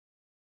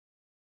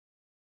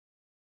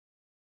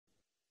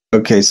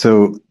Okay,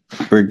 so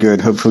we're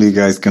good. Hopefully you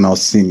guys can all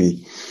see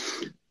me.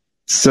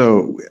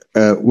 So,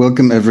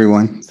 welcome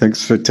everyone.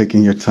 Thanks for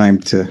taking your time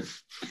to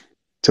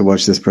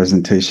watch this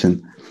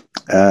presentation.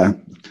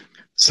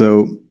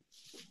 So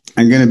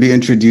I'm going to be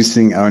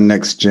introducing our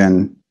next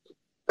gen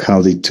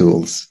Kaldi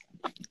tools.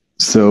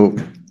 So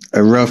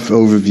a rough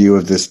overview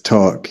of this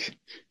talk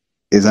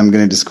is I'm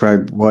going to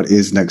describe what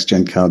is next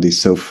gen Kaldi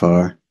so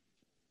far.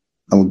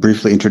 I'll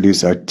briefly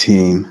introduce our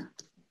team.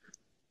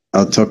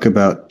 I'll talk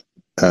about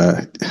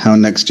how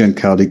next gen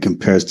Kaldi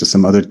compares to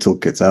some other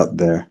toolkits out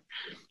there.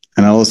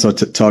 And I'll also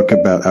talk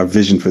about our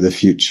vision for the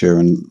future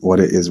and what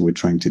it is we're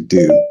trying to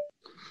do.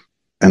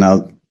 And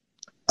I'll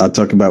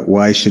talk about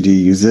why should you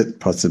use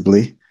it,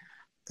 possibly,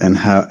 and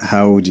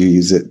how would you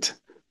use it.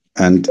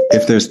 And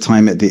if there's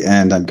time at the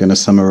end, I'm going to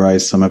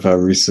summarize some of our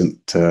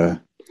recent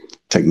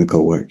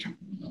technical work.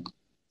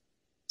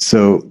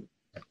 So,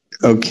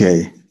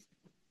 okay,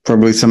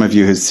 probably some of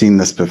you have seen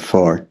this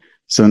before.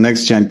 So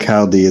next-gen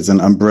Kaldi is an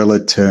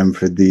umbrella term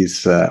for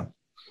these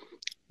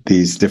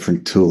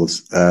different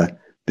tools.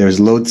 There's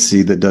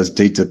Lotsi that does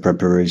data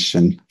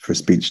preparation for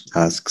speech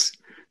tasks.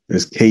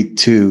 There's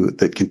K2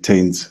 that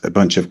contains a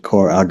bunch of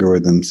core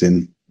algorithms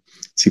in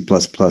C++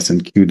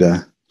 and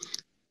CUDA.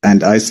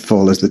 And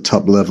Icefall is the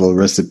top-level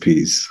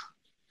recipes.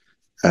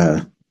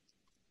 And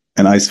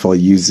Icefall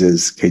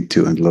uses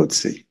K2 and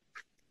Lotsi.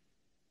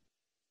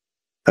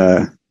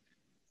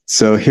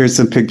 So here's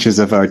some pictures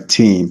of our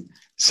team.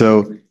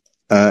 So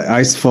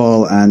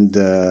Icefall and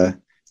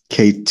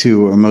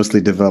K2 are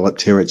mostly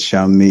developed here at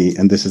Xiaomi,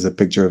 and this is a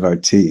picture of our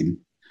team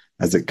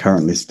as it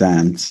currently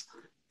stands.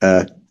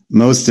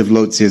 Most of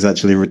Lotsi is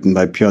actually written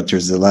by Piotr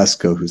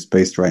Zelasko, who's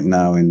based right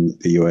now in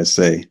the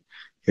USA.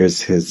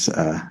 Here's his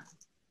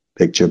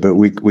picture, but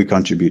we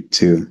contribute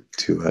to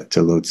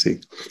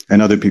Lotsi,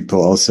 and other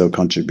people also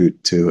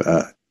contribute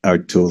to our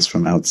tools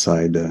from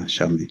outside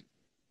Xiaomi.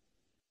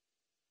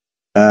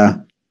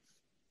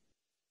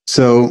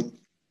 So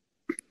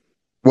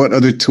what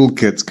other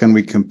toolkits can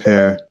we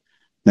compare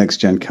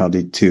next-gen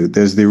Kaldi to?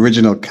 There's the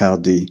original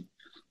Kaldi.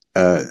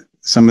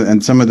 Some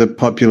of the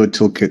popular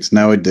toolkits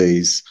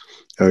nowadays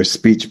are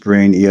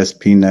SpeechBrain,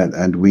 ESPNet,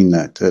 and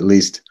WeNet. At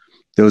least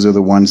those are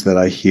the ones that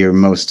I hear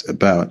most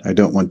about. I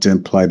don't want to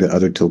imply that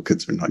other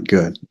toolkits are not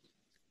good,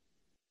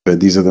 but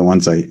these are the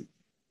ones I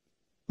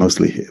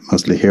mostly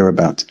hear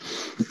about.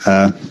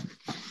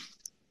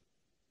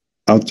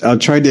 I'll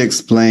try to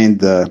explain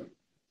the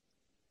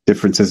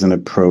differences in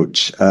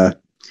approach.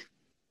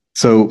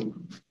 So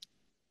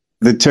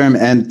the term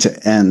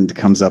end-to-end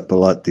comes up a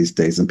lot these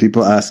days, and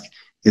people ask,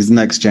 is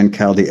next-gen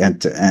Kaldi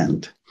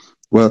end-to-end?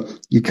 Well,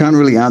 you can't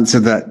really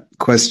answer that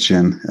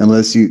question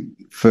unless you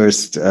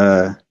first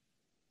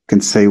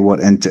can say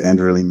what end-to-end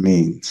really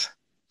means.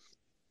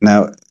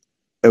 Now,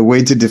 a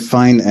way to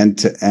define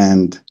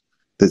end-to-end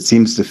that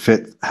seems to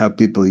fit how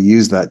people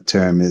use that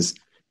term is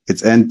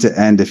it's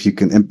end-to-end if you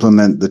can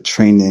implement the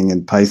training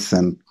in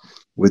Python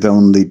with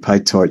only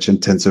PyTorch and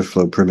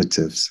TensorFlow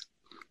primitives.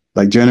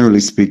 Like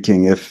generally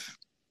speaking, if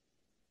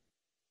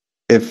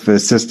a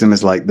system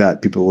is like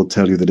that, people will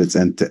tell you that it's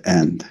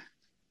end-to-end.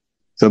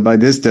 So by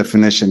this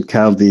definition,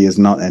 Kaldi is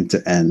not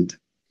end-to-end.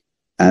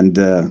 And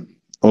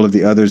all of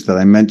the others that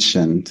I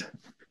mentioned,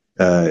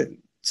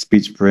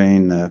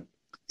 SpeechBrain,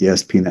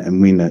 ESPNet,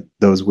 and WeNet,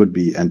 those would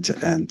be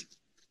end-to-end.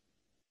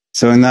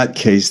 So in that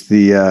case,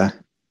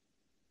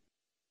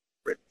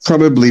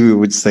 probably we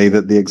would say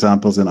that the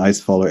examples in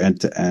Icefall are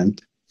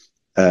end-to-end.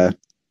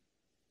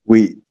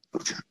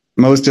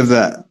 Most of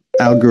the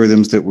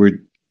algorithms that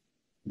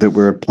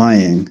we're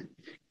applying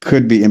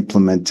could be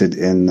implemented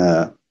in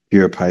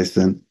pure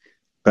Python,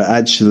 but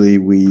actually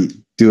we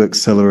do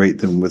accelerate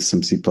them with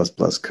some C++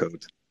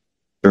 code.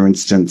 For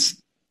instance,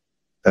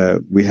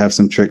 we have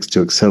some tricks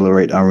to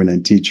accelerate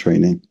RNNT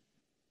training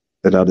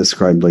that I'll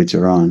describe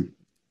later on.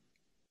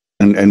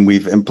 And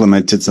we've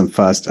implemented some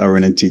fast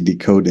RNNT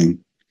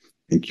decoding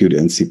in CUDA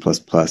and C++.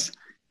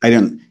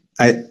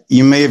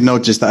 You may have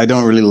noticed that I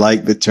don't really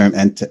like the term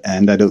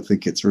end-to-end. I don't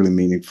think it's really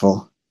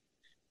meaningful.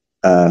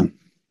 But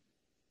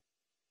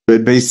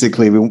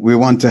basically, we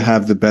want to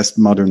have the best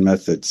modern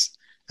methods.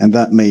 And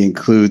that may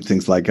include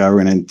things like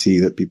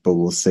RNNT that people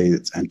will say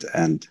it's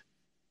end-to-end.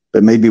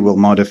 But maybe we'll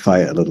modify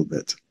it a little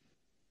bit.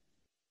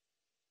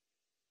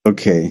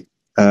 Okay.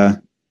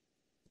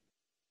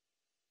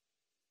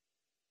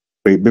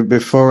 Wait, but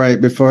before I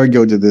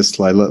go to this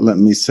slide, let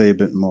me say a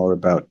bit more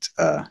about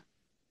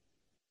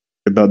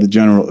the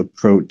general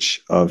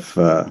approach of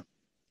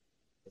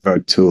our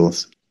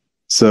tools.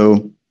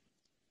 So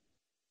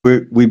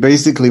we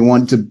basically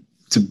want to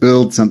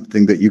build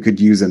something that you could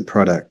use in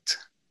product,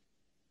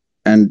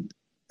 and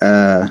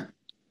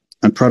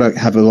product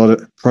has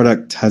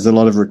a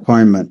lot of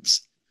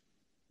requirements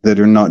that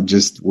are not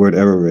just word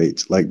error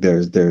rate. Like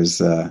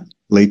there's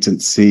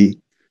latency,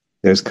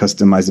 there's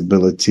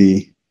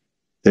customizability,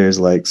 there's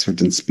like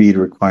certain speed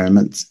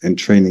requirements in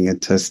training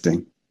and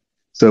testing.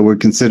 So we're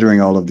considering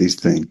all of these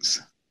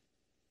things,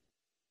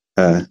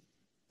 and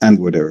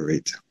word error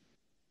rate.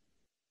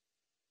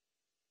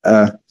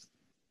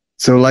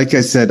 So like I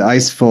said,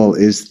 Icefall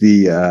is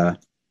the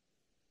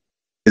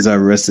is our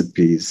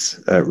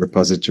recipes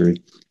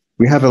repository.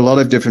 We have a lot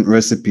of different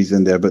recipes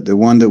in there, but the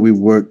one that we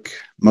work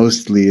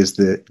mostly is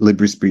the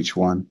LibriSpeech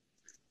one.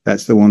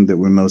 That's the one that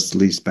we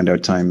mostly spend our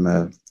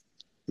time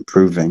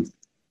improving.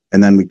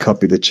 And then we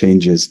copy the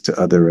changes to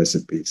other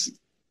recipes.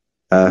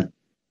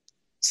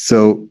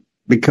 So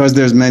because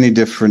there's many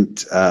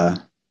different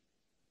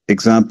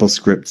example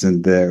scripts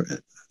in there,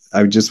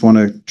 I just want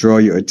to draw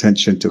your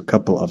attention to a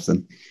couple of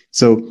them.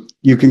 So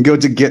you can go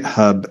to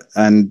GitHub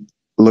and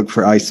look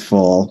for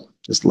Icefall,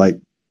 just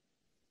like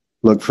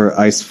look for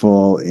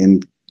Icefall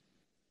in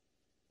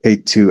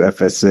K2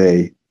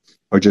 FSA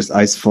or just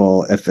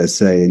Icefall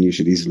FSA, and you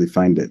should easily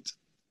find it.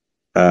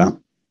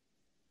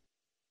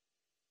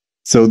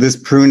 So this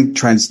prune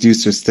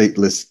transducer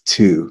stateless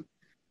 2,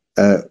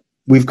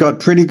 we've got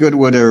pretty good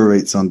word error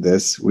rates on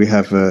this. We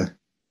have a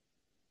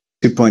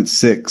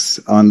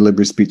 2.6 on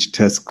LibriSpeech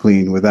test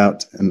clean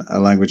without a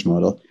language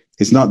model.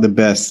 It's not the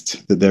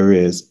best that there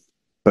is,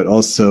 but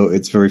also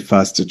it's very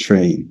fast to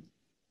train.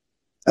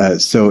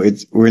 So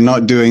we're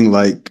not doing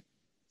like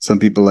some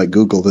people like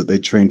Google that they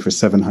train for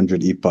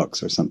 700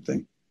 epochs or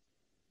something.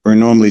 We're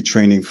normally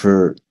training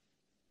for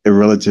a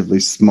relatively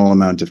small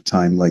amount of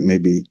time, like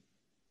maybe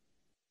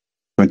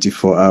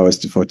 24 hours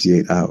to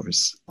 48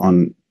 hours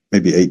on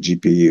maybe 8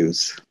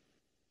 GPUs.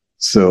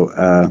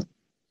 So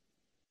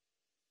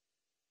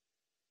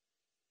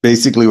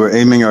basically, we're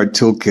aiming our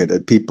toolkit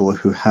at people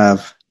who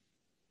have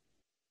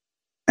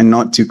a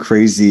not too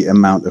crazy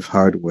amount of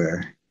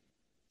hardware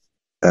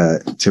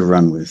to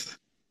run with.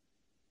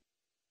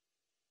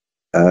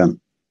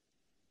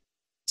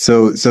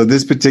 So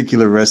this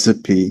particular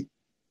recipe,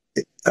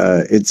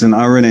 it's an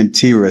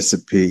RNNT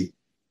recipe.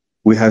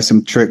 We have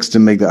some tricks to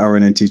make the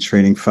RNNT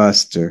training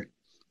faster,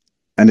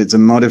 and it's a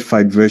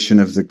modified version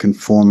of the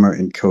conformer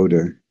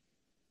encoder.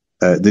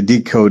 The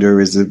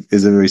decoder is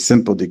a very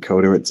simple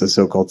decoder. It's a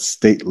so-called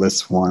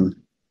stateless one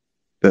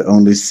that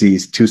only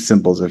sees 2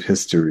 symbols of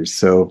history.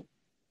 So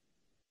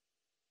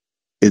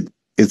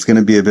it's going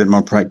to be a bit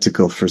more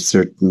practical for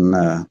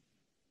certain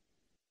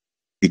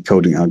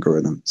decoding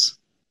algorithms.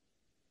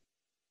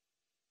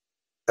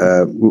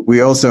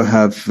 We also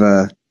have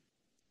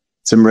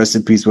some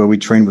recipes where we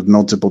train with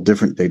multiple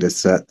different data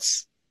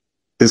sets.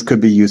 This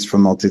could be used for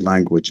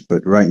multi-language,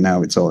 but right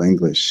now it's all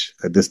English,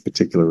 this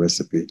particular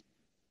recipe.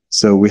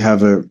 So we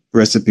have a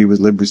recipe with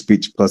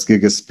LibriSpeech plus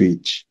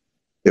GigaSpeech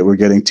that we're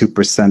getting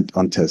 2%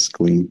 on test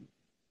clean.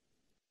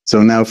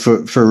 So now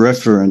for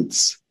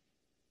reference,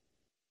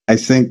 I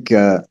think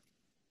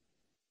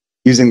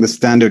using the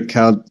standard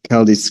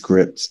Kaldi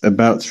script,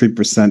 about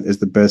 3% is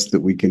the best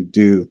that we can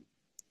do,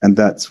 and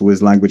that's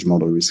with language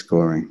model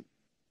rescoring.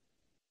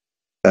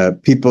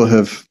 People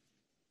have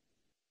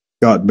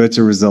got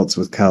better results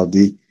with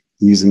Kaldi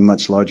using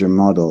much larger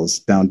models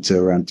down to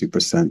around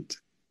 2%.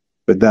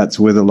 But that's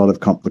with a lot of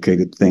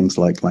complicated things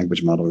like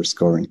language model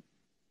rescoring.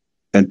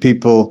 And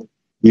people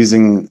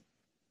using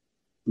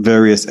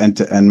various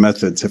end-to-end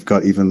methods have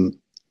got even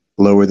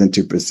lower than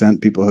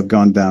 2%. People have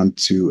gone down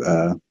to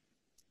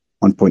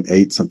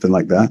 1.8, something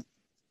like that.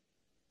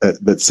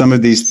 But some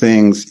of these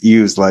things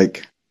use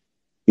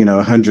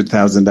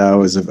 100,000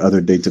 hours of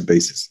other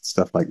databases,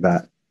 stuff like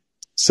that.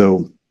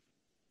 So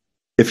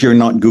if you're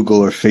not Google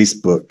or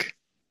Facebook,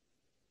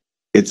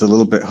 it's a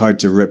little bit hard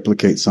to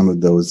replicate some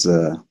of those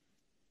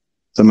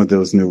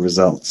new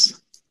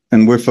results.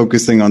 And we're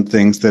focusing on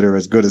things that are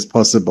as good as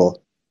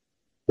possible,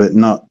 but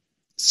not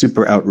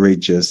super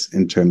outrageous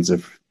in terms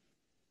of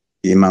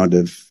the amount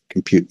of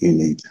compute you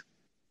need.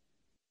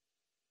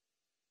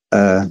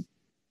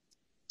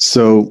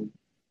 So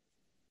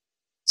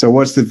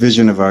what's the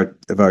vision of our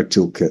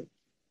toolkit?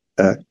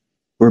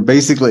 We're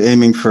basically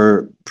aiming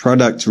for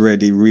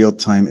product-ready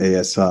real-time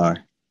ASR,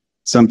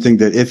 something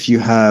that if you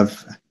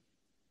have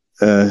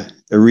a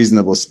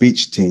reasonable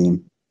speech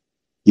team,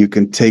 you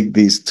can take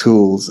these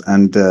tools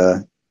and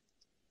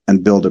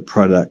build a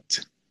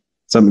product,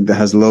 something that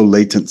has low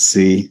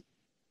latency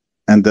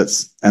and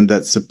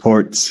that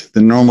supports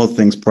the normal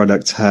things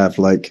products have,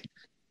 like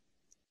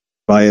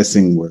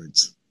biasing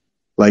words.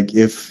 Like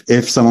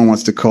if someone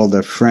wants to call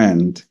their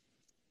friend,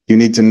 you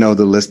need to know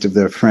the list of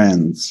their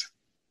friends.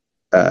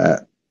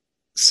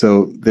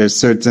 So there's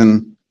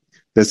certain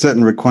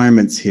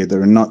requirements here that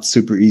are not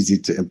super easy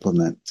to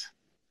implement,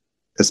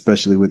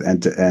 especially with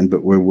end-to-end,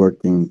 but we're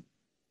working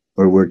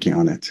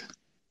on it.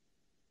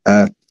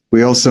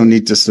 We also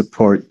need to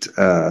support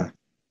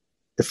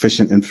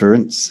efficient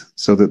inference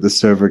so that the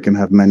server can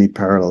have many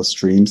parallel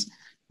streams.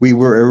 We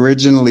were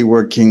originally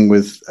working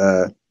with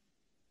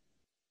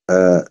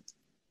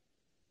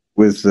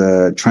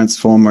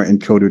transformer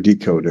encoder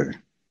decoder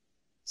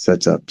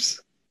setups,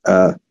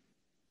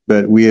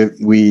 but we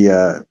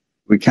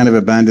kind of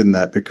abandoned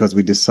that because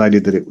we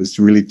decided that it was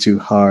really too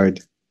hard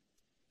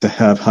to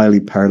have highly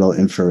parallel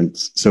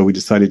inference. So we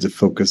decided to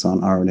focus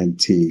on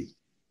RNNT.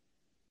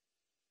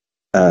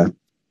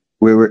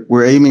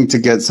 We're aiming to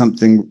get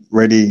something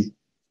ready,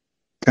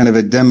 kind of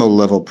a demo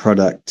level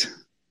product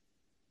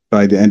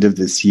by the end of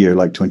this year,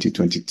 like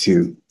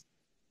 2022.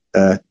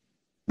 But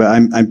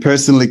I'm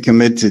personally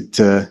committed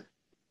to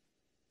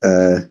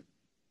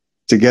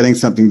to getting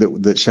something that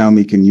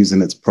Xiaomi can use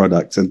in its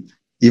products. And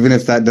even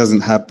if that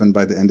doesn't happen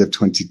by the end of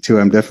 22,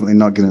 I'm definitely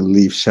not going to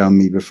leave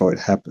Xiaomi before it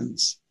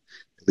happens,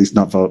 at least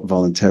not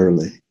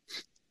voluntarily.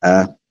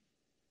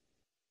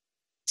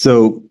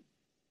 So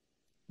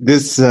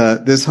this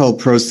whole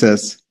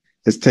process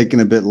has taken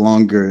a bit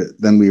longer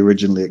than we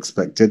originally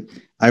expected.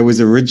 I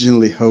was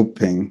originally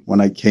hoping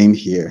when I came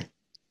here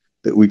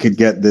that we could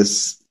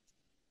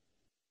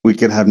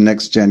have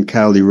next gen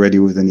Kaldi ready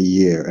within a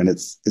year, and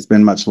it's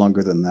been much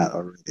longer than that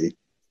already.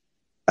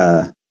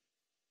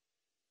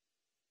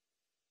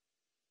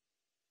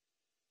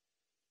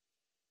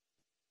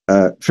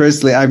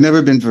 Firstly, I've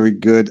never been very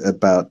good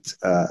about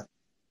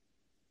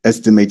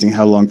estimating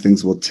how long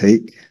things will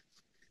take.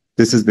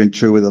 This has been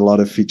true with a lot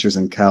of features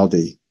in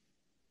Kaldi.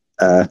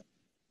 There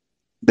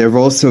have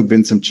also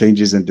been some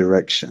changes in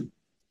direction.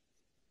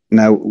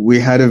 Now, we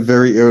had a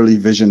very early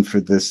vision for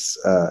this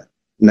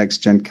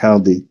next-gen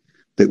Kaldi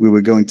that we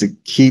were going to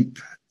keep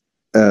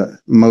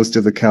most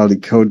of the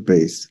Kaldi code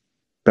base,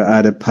 but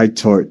add a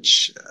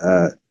PyTorch,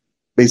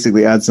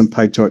 basically add some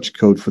PyTorch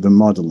code for the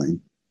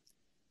modeling.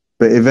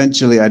 But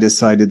eventually I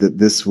decided that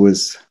this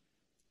was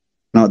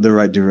not the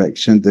right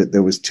direction, that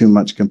there was too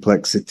much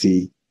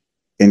complexity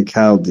in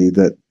Kaldi,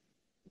 that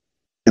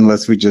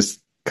unless we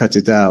just cut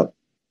it out,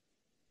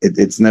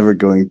 it's never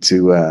going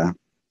to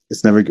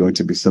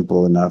be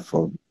simple enough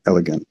or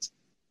elegant.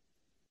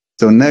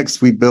 So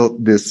next we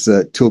built this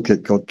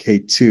toolkit called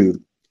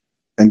K2,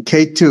 and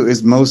K2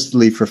 is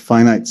mostly for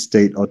finite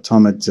state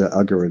automata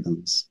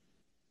algorithms.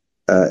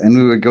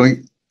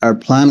 And our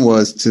plan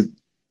was to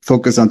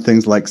focus on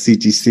things like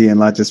CTC and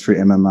lattice-free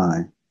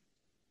MMI.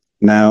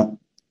 Now,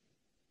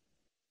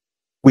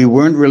 we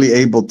weren't really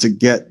able to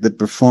get the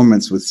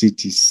performance with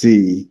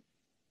CTC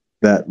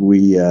that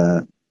we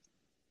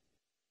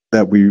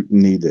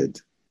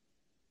needed.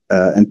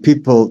 And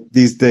people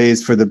these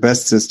days, for the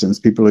best systems,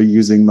 people are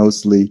using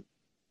mostly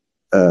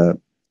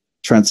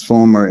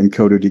transformer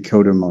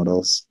encoder-decoder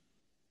models,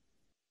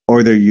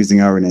 or they're using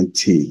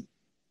RNNT.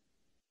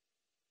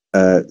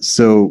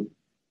 So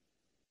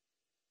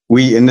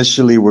we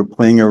initially were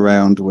playing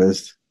around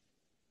with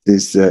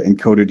these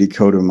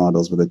encoder-decoder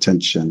models with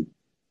attention.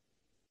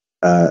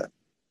 And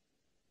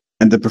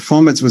the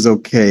performance was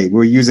okay.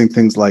 We're using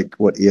things like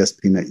what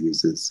ESPNet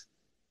uses.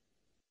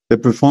 The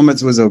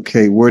performance was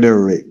okay word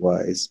error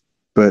rate-wise,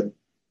 but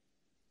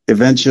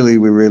eventually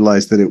we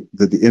realized that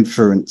the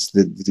inference,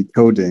 the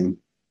decoding,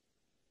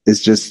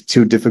 is just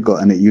too difficult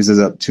and it uses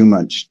up too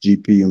much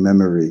GPU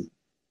memory,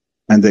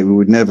 and that we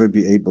would never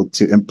be able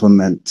to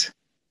implement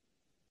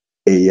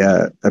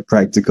a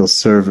practical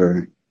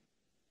server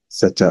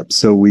setup.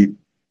 So we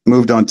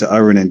moved on to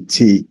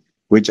RNNT,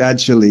 which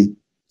actually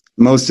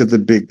most of the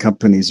big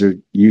companies are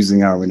using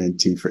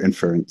RNNT for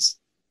inference.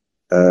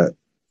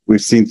 We've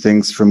seen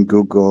things from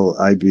Google,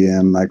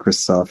 IBM,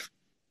 Microsoft.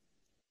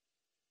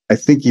 I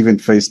think even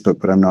Facebook,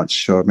 but I'm not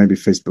sure. Maybe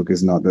Facebook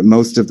is not, but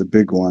most of the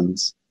big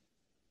ones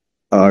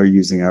are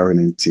using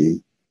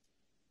RNNT.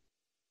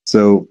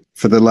 So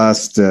for the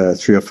last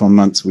 3 or 4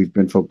 months, we've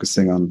been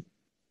focusing on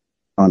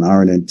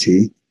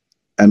RNNT,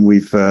 and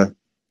we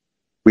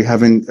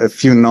have a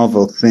few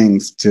novel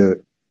things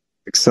to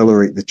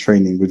accelerate the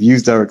training. We've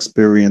used our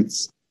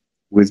experience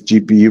with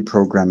GPU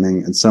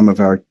programming and some of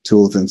our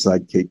tools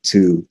inside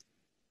K2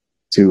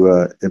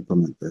 to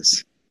implement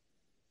this.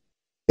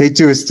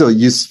 K2 is still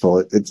useful.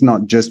 It's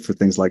not just for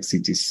things like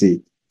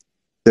CTC.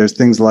 There's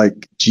things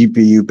like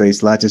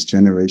GPU-based lattice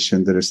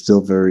generation that are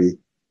still very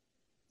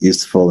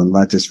useful, and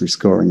lattice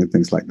rescoring and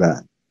things like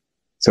that.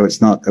 So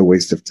it's not a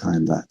waste of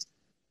time, that.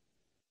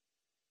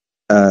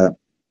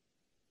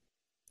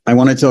 I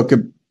want to talk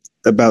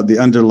about the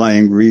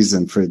underlying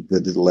reason for the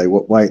delay,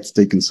 why it's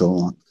taken so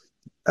long,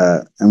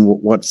 and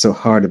what's so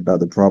hard about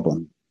the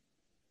problem.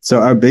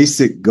 So our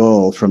basic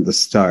goal from the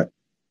start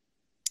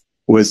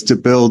was to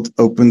build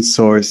open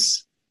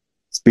source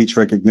speech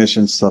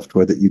recognition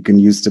software that you can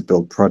use to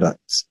build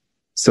products.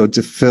 So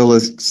to fill a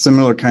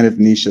similar kind of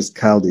niche as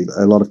Kaldi,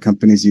 a lot of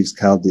companies use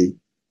Kaldi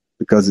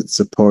because it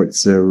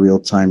supports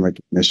real-time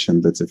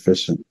recognition that's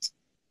efficient.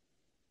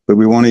 But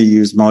we want to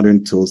use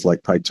modern tools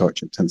like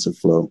PyTorch and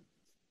TensorFlow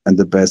and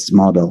the best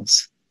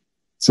models.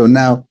 So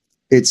now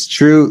it's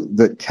true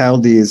that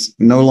Kaldi is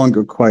no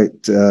longer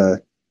quite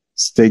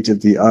state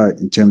of the art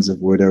in terms of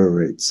word error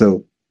rate.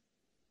 So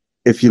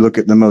if you look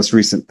at the most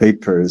recent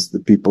papers, the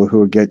people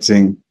who are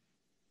getting,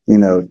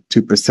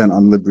 2%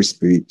 on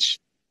LibreSpeech,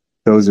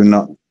 those are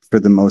not, for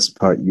the most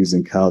part,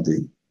 using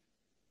Kaldi.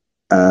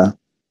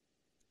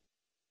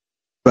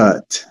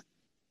 But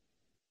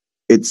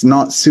it's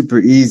not super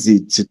easy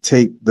to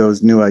take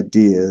those new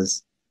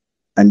ideas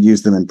and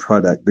use them in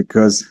product,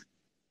 because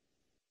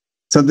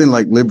something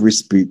like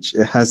LibreSpeech,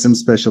 it has some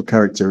special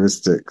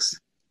characteristics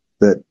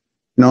that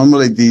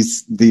normally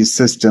these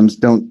systems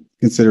don't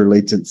consider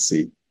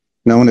latency.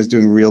 No one is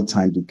doing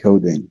real-time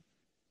decoding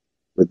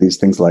with these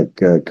things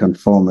like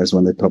conformers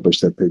when they publish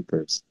their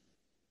papers.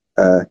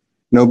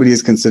 Nobody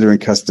is considering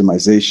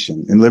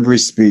customization. In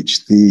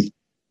LibreSpeech,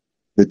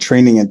 the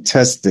training and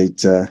test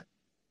data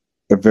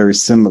are very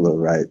similar,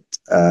 right?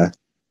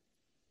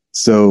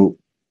 So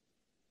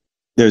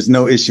there's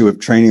no issue of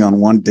training on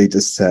one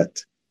data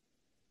set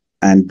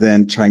and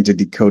then trying to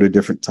decode a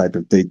different type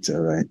of data,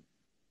 right?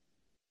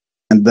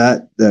 And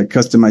that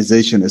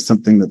customization is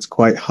something that's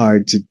quite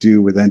hard to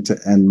do with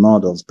end-to-end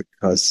models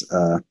because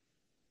the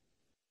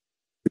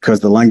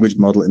language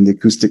model and the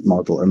acoustic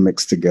model are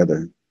mixed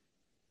together.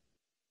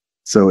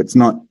 So it's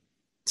not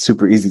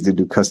super easy to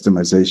do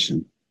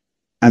customization.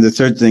 And the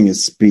third thing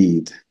is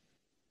speed.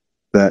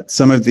 That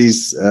some of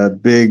these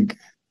big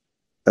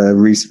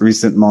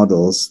recent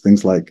models,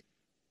 things like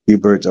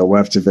Hubert or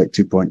WAF2Vec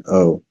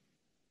 2.0,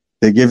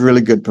 they give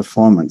really good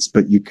performance,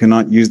 but you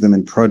cannot use them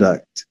in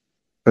product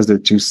because they're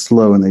too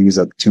slow and they use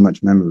up too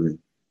much memory.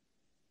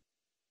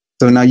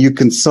 So now you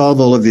can solve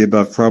all of the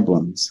above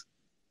problems,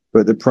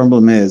 but the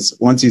problem is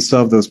once you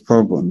solve those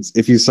problems,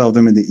 if you solve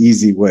them in the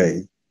easy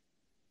way,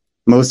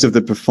 most of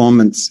the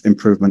performance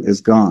improvement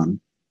is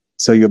gone.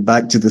 So you're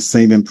back to the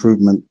same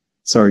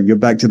you're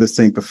back to the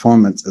same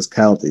performance as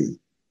Kaldi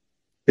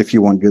if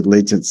you want good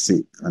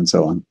latency and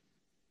so on.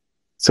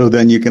 So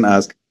then you can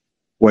ask,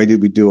 why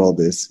did we do all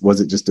this? Was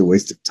it just a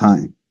waste of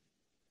time?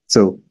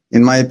 So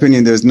in my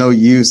opinion, there's no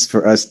use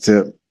for us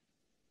to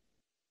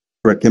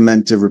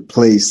recommend to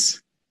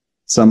replace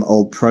some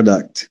old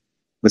product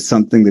with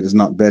something that is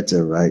not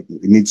better, right?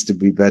 It needs to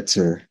be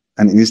better,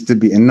 and it needs to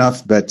be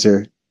enough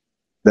better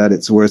that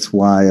it's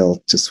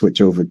worthwhile to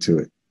switch over to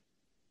it.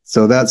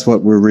 So that's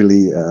what we're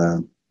really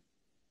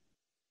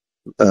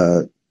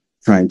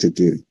trying to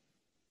do.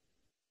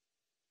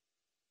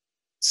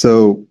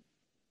 So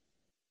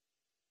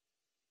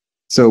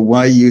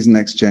why use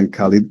next-gen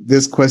Kaldi?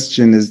 This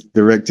question is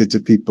directed to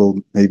people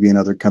maybe in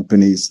other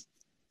companies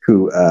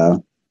who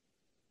are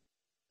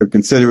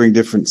considering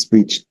different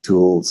speech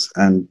tools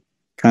and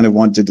kind of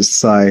want to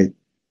decide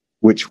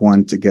which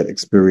one to get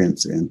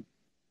experience in.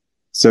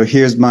 So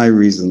here's my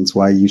reasons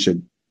why you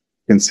should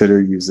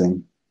consider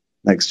using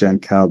next-gen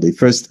Kaldi.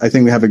 First, I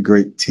think we have a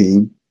great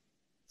team,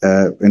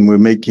 and we're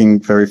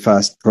making very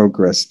fast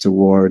progress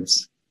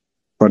towards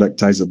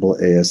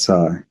productizable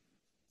ASR.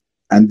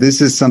 And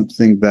this is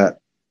something that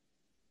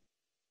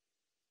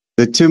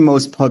the two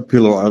most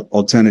popular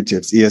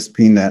alternatives,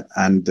 ESPNet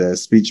and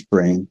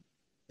SpeechBrain,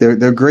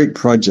 they're great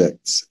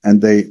projects and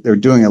they're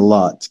doing a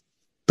lot,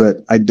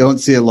 but I don't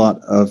see a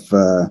lot of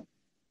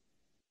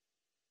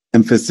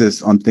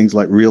emphasis on things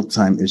like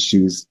real-time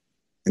issues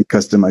and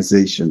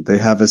customization. They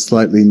have a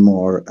slightly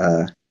more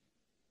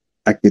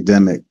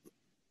academic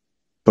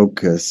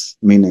focus,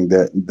 meaning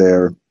that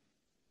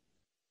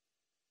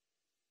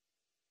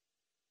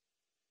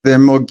they're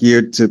more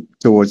geared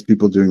towards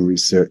people doing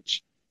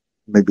research,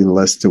 maybe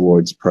less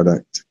towards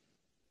product.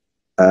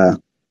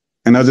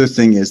 Another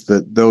thing is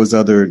that those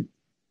other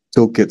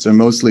toolkits are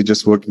mostly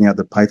just working at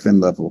the Python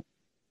level,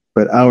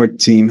 but our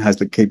team has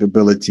the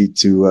capability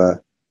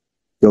to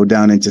go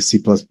down into C++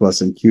 and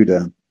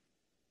CUDA,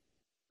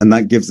 and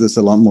that gives us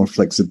a lot more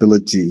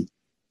flexibility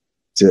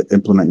to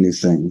implement new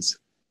things.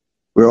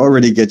 We're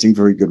already getting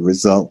very good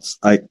results.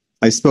 I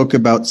spoke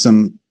about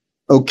some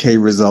okay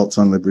results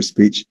on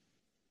LibreSpeech.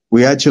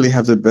 We actually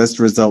have the best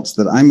results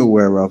that I'm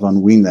aware of on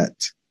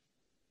WeNet.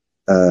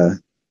 At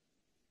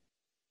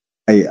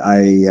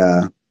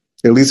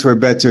least we're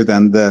better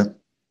than the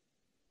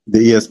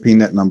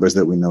ESPNet numbers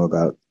that we know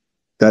about.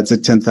 That's a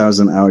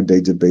 10,000 hour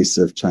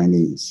database of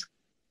Chinese.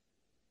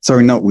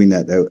 Sorry, not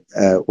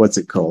WeNet. What's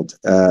it called?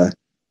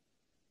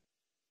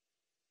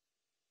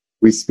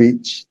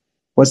 WeSpeech.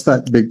 What's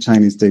that big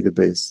Chinese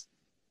database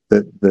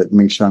that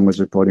Ming Shang was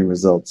reporting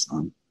results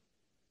on?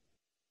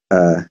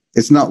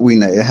 It's not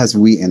WeNet. It has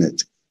we in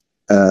it.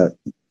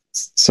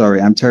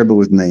 Sorry, I'm terrible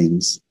with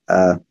names.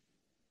 But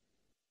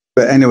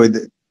anyway,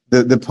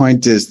 the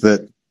point is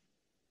that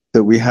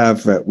we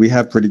have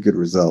pretty good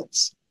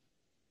results.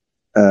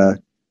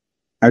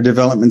 Our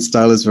development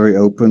style is very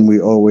open. We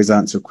always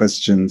answer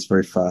questions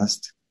very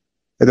fast.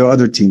 Although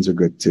other teams are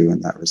good too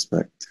in that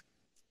respect.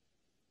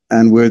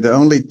 And we're the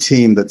only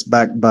team that's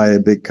backed by a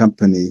big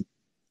company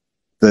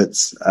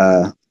that's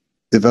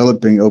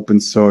developing open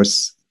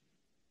source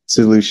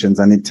solutions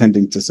and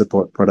intending to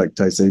support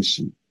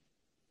productization.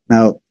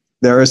 Now,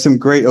 there are some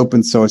great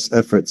open source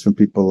efforts from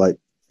people like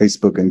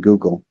Facebook and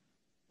Google,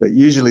 but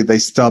usually they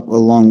stop a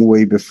long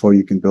way before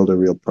you can build a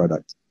real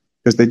product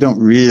because they don't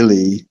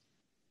really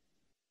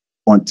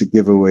want to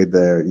give away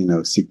their,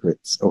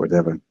 secrets or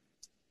whatever.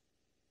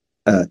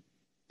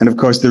 And of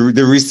course, the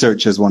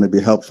researchers want to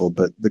be helpful,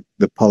 but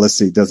the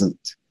policy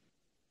doesn't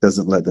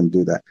let them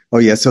do that. Oh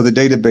yeah, so the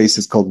database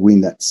is called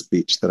WeNet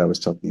Speech that I was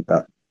talking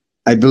about.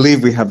 I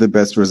believe we have the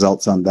best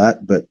results on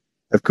that, but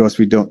of course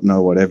we don't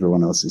know what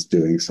everyone else is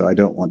doing, so I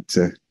don't want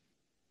to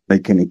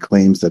make any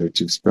claims that are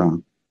too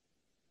strong.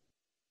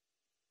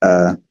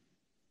 I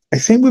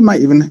think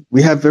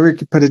we have very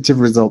competitive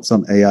results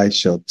on AI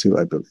Shell too,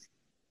 I believe.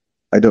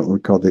 I don't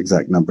recall the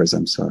exact numbers,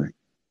 I'm sorry.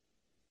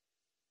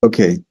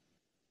 Okay,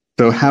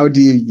 so how do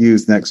you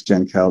use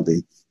next-gen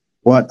Kaldi?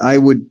 What I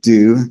would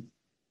do,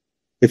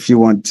 if you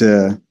want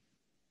to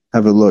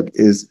have a look,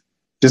 is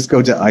just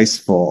go to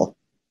Icefall.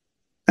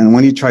 And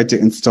when you try to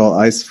install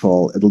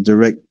Icefall, it'll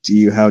direct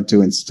you how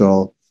to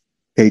install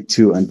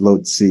K2 and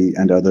load C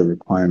and other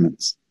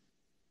requirements.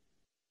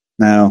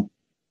 Now,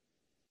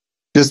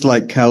 just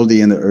like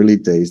Kaldi in the early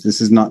days,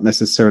 this is not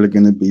necessarily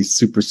going to be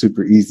super,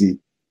 super easy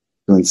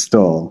to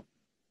install.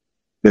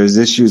 There's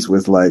issues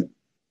with like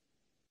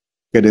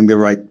getting the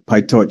right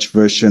PyTorch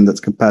version that's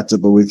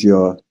compatible with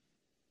your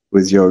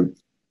CUDA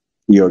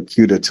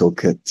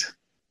toolkit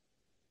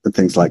and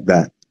things like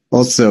that.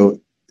 Also,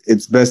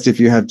 it's best if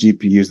you have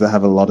GPUs that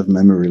have a lot of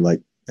memory,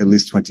 like at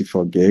least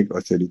 24 gig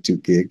or 32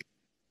 gig,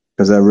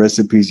 because our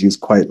recipes use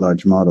quite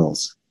large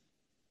models.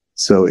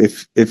 So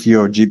if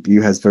your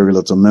GPU has very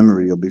little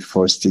memory, you'll be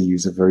forced to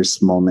use a very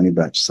small mini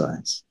batch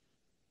size.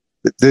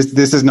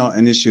 This is not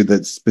an issue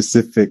that's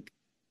specific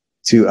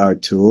to our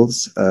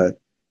tools.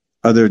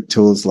 Other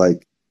tools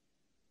like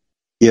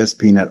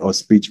ESPNet or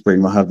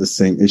SpeechBrain will have the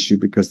same issue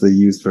because they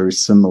use very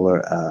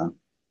similar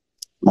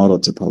model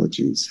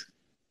topologies.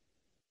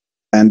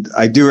 And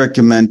I do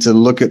recommend to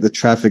look at the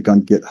traffic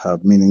on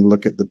GitHub, meaning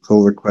look at the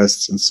pull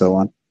requests and so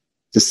on,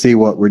 to see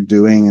what we're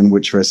doing and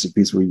which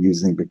recipes we're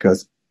using,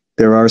 because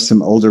there are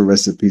some older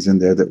recipes in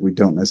there that we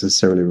don't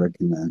necessarily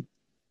recommend.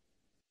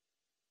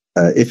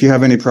 If you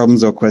have any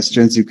problems or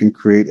questions, you can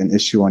create an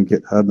issue on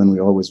GitHub and we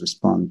always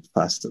respond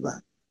fast to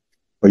that.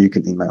 Or you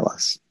can email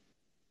us.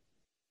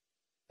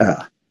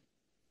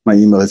 My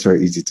email is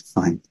very easy to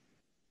find.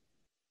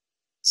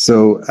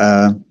 So,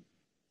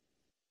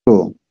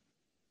 cool.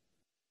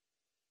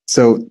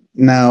 So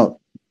now,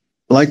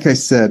 like I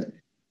said,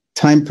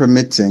 time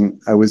permitting,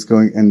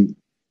 and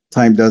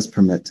time does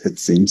permit, it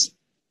seems.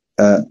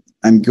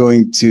 I'm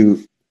going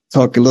to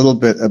talk a little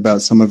bit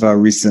about some of our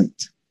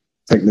recent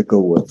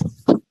technical work.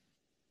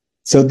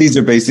 So these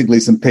are basically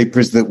some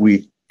papers that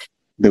we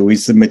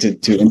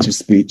submitted to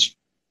Interspeech,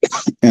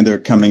 and they're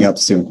coming up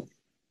soon.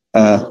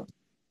 And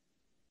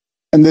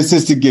this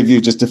is to give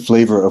you just a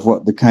flavor of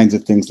what the kinds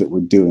of things that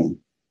we're doing.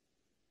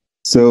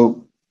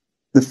 So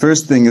the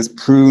first thing is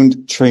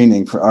pruned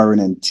training for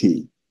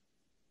RNNT.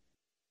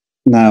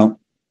 Now,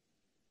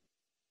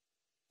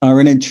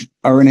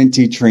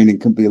 RNNT training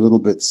can be a little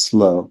bit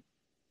slow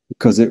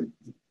because it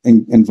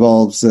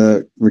involves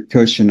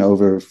recursion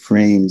over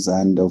frames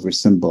and over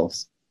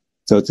symbols.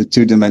 So it's a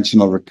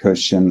two-dimensional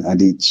recursion,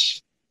 and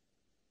each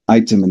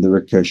item in the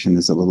recursion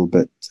is a little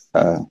bit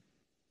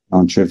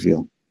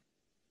non-trivial.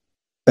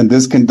 And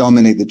this can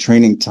dominate the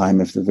training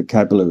time if the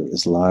vocabulary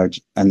is large.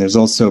 And there's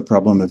also a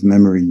problem of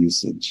memory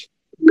usage.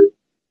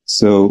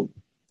 So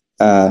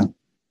this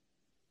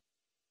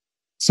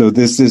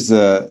is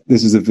a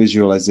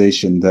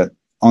visualization that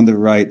on the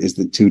right is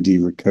the 2D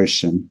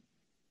recursion.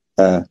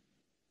 And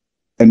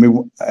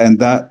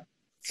that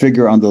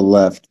figure on the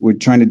left, we're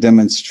trying to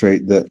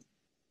demonstrate that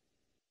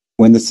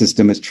when the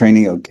system is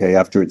training okay,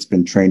 after it's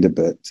been trained a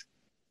bit,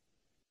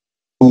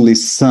 only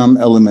some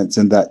elements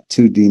in that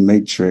 2D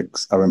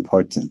matrix are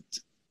important.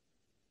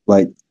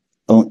 Like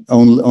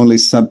only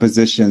some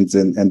positions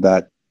in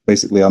that,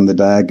 basically on the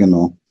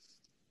diagonal,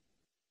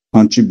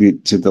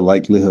 contribute to the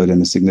likelihood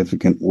in a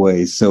significant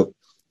way. So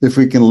if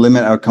we can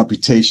limit our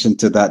computation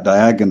to that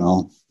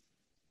diagonal,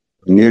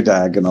 near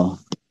diagonal,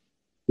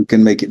 we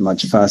can make it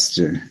much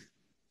faster.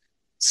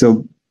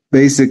 So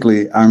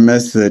basically, our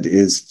method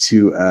is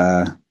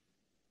to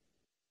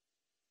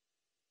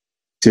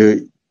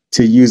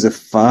use a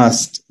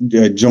fast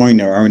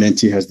joiner.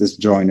 RNNT has this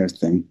joiner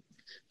thing.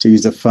 To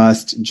use a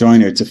fast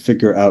joiner to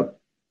figure out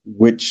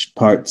which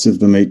parts of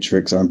the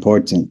matrix are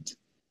important,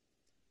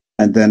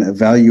 and then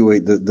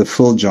evaluate the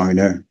full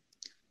joiner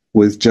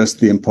with just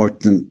the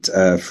important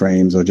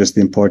frames or just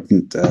the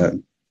important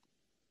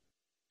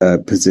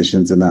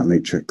positions in that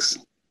matrix.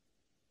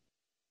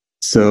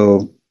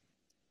 So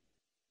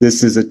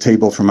this is a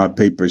table from our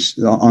papers.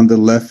 On the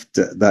left,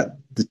 that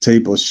the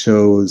table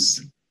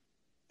shows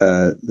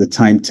the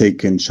time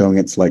taken, showing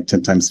it's like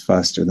 10 times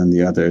faster than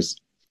the others,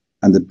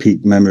 and the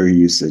peak memory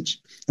usage.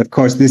 Of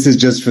course, this is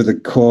just for the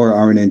core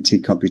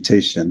RNNT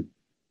computation.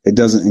 It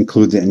doesn't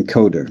include the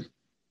encoder.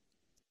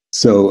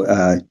 So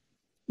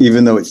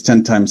even though it's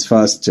 10 times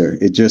faster,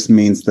 it just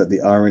means that the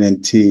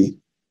RNNT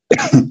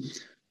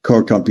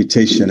core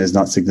computation is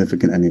not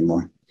significant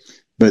anymore.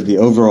 But the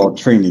overall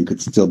training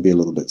could still be a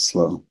little bit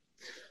slow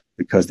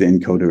because the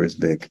encoder is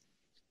big.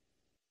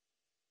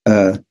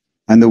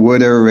 And the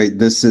word error rate,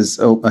 this is,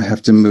 I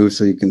have to move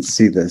so you can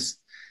see this.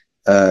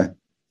 On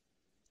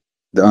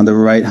the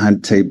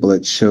right-hand table,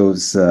 it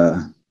shows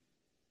some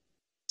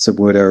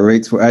word error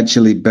rates were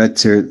actually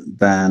better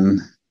than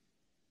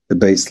the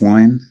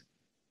baseline.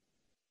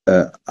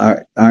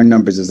 Our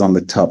numbers is on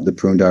the top, the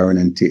pruned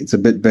RNNT. It's a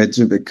bit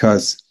better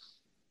because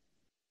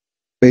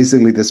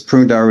basically this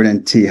pruned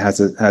RNNT has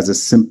a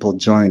simple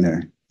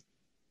joiner.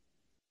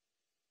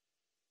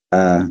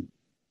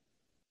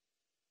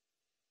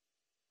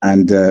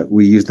 And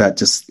we use that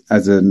just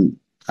as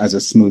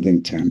a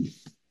smoothing term.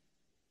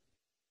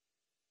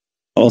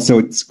 Also,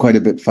 it's quite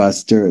a bit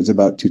faster. It's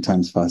about 2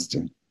 times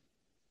faster.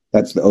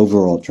 That's the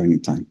overall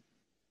training time.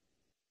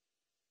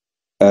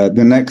 The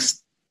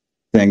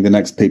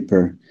next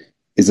paper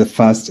is a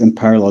fast and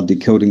parallel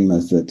decoding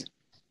method.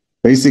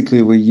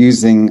 Basically, we're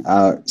using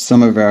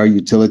some of our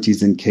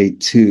utilities in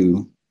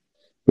K2,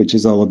 which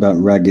is all about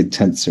ragged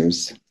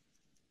tensors,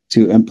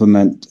 to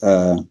implement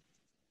a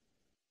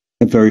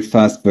very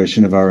fast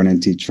version of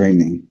RNNT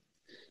training.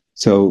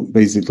 So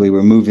basically,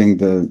 we're moving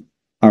the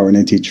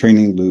RNNT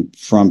training loop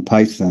from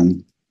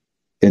Python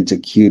into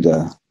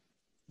CUDA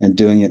and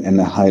doing it in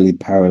a highly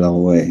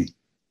parallel way.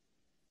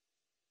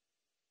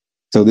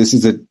 So this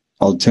is an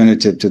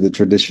alternative to the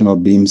traditional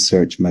beam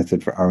search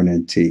method for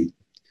RNNT.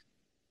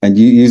 And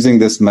using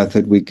this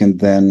method, we can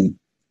then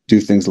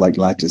do things like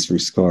lattice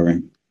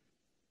rescoring.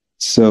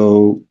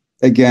 So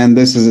again,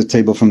 this is a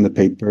table from the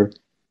paper.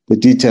 The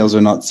details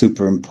are not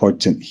super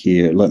important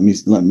here. Let me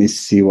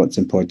see what's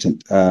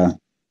important.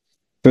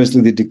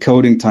 Firstly, the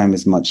decoding time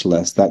is much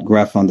less. That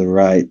graph on the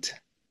right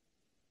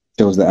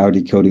shows that our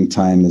decoding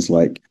time is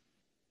like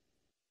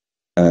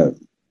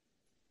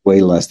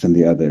way less than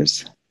the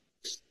others.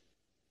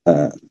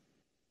 The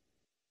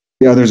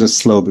others are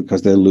slow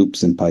because they're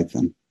loops in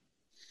Python.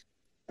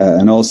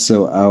 And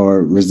also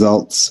our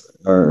results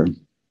are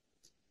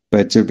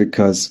better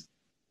because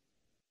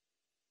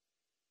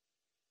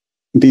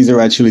these are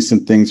actually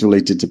some things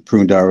related to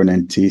pruned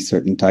RNNT,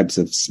 certain types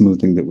of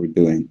smoothing that we're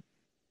doing.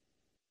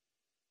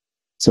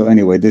 So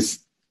anyway, the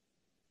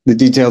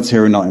details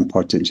here are not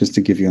important, just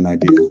to give you an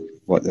idea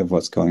of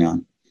what's going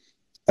on.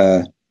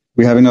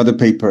 We have another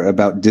paper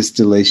about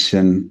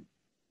distillation,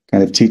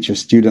 kind of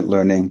teacher-student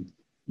learning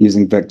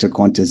using vector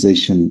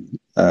quantization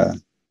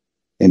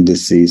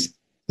indices.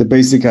 The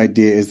basic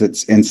idea is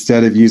that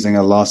instead of using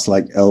a loss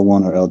like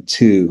L1 or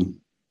L2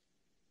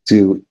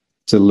 to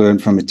learn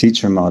from a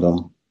teacher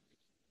model,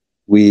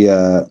 we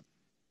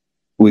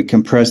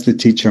compress the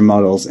teacher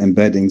model's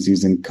embeddings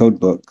using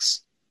codebooks,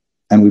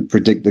 and we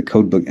predict the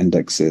codebook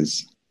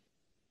indexes.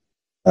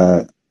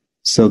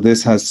 So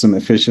this has some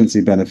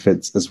efficiency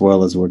benefits as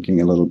well as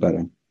working a little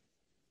better.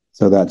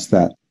 So that's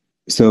that.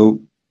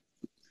 So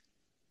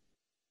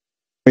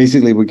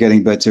basically, we're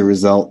getting better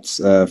results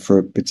for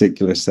a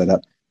particular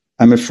setup.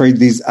 I'm afraid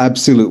these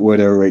absolute word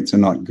error rates are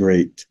not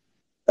great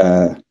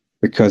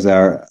because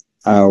our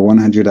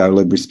 100-hour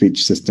LibreSpeech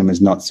system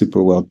is not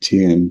super well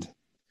tuned.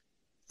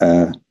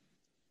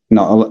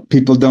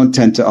 People don't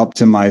tend to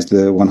optimize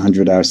the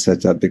 100-hour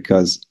setup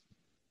because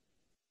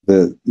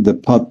the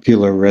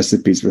popular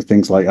recipes for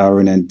things like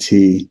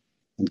RNNT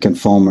and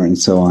Conformer and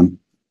so on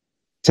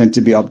tend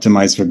to be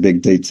optimized for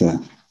big data.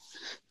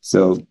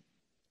 So,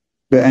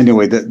 but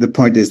anyway, the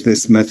point is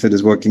this method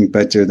is working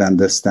better than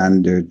the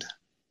standard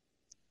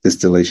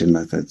distillation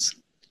methods.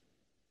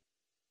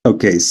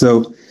 Okay,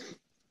 so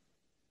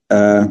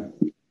so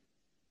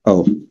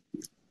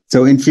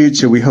in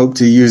future we hope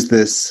to use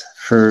this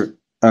for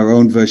our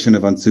own version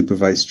of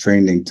unsupervised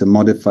training to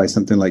modify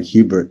something like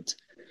Hubert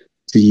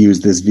to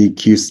use this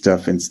VQ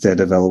stuff instead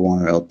of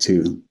L1 or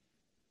L2.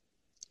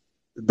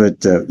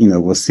 But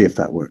we'll see if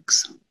that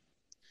works.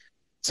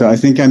 So I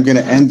think I'm going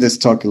to end this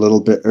talk a little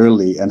bit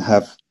early and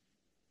have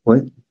what?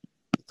 I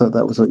thought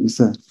that was what you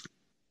said.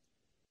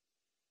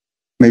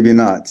 Maybe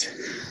not.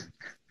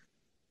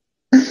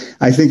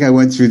 I think I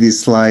went through these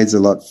slides a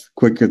lot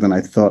quicker than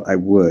I thought I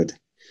would.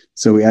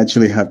 So we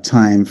actually have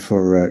time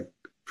for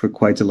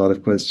quite a lot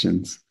of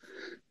questions.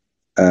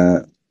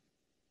 So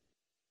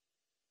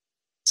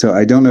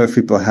I don't know if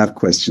people have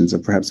questions, or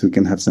perhaps we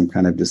can have some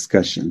kind of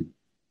discussion.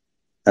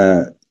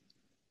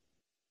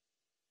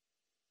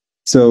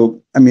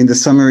 So, I mean, the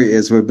summary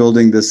is we're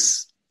building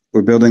this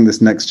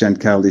next-gen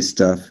Kaldi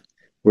stuff.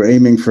 We're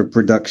aiming for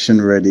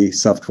production-ready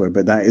software,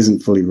 but that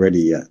isn't fully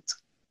ready yet.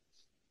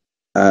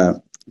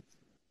 And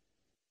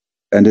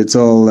it's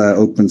all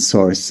open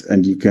source,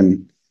 and it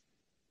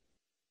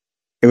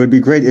would be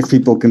great if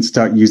people can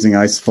start using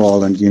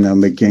Icefall and,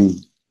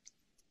 making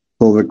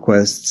pull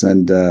requests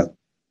and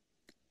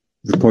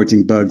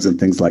reporting bugs and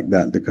things like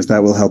that, because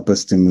that will help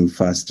us to move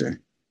faster.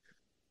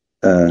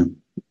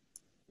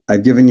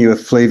 I've given you a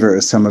flavor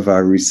of some of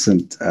our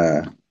recent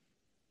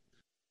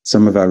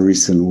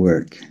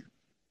work.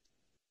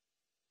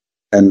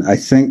 And I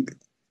think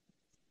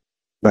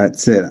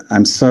that's it.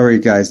 I'm sorry,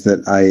 guys,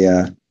 that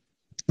I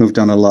moved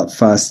on a lot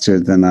faster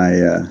than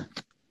I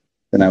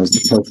was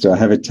supposed to. I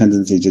have a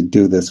tendency to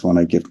do this when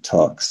I give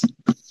talks.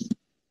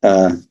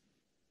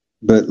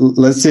 But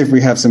let's see if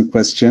we have some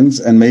questions,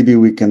 and maybe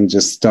we can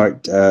just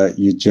start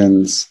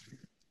Eugene's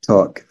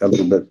talk a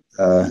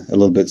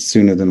little bit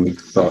sooner than we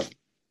thought.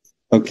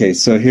 Okay,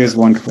 so here's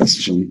one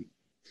question.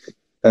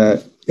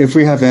 If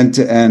we have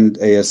end-to-end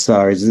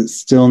ASR, is it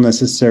still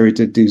necessary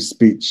to do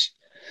speech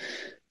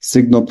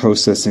signal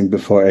processing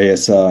before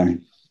ASR?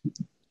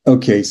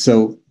 Okay,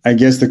 so I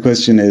guess the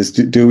question is,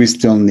 do we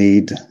still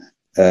need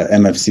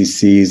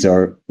MFCCs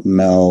or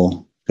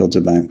MEL filter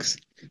banks?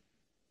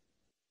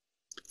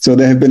 So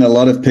there have been a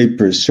lot of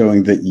papers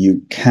showing that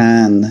you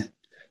can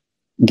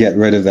get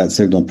rid of that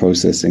signal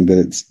processing, that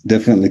it's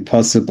definitely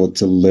possible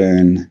to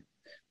learn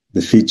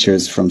the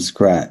features from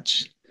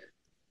scratch.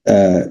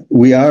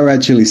 We are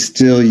actually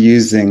still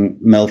using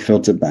MEL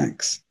filter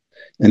banks.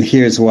 And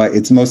here's why.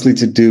 It's mostly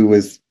to do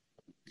with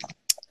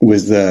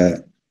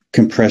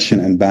compression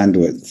and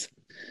bandwidth.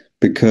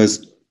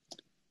 because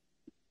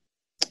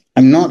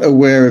I'm not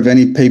aware of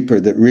any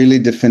paper that really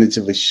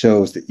definitively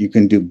shows that you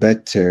can do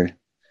better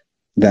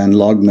than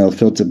log-mill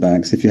filter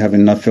banks if you have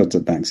enough filter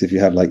banks, if you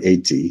have like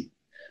 80.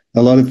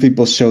 A lot of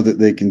people show that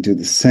they can do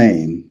the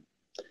same,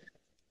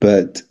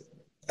 but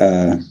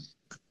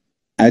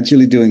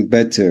actually doing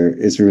better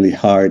is really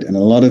hard. And a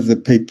lot of the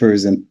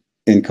papers in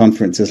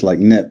conferences like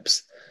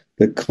NIPS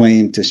that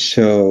claim to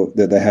show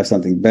that they have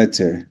something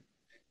better,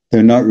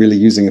 they're not really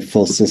using a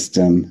full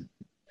system.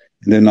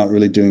 They're not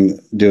really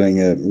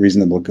doing a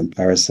reasonable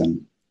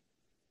comparison.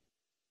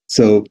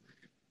 So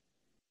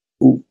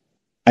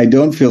I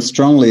don't feel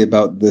strongly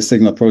about the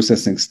signal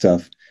processing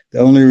stuff. The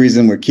only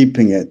reason we're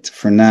keeping it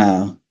for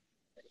now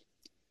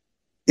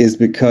is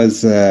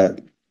because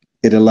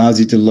it allows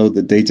you to load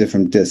the data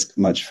from disk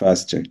much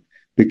faster.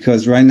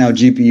 Because right now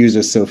GPUs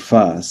are so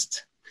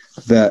fast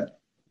that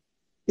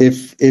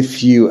if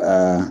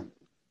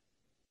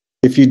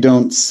you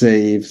don't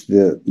save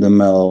the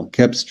MEL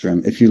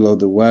kepstrom, if you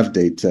load the WAV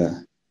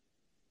data,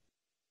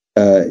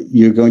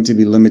 you're going to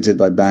be limited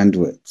by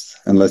bandwidth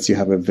unless you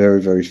have a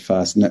very, very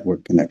fast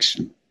network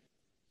connection.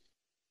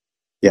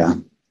 Yeah.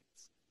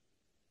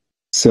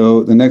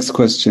 So the next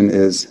question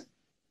is,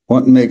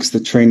 what makes the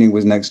training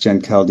with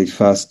next-gen Kaldi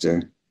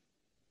faster?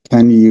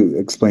 Can you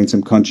explain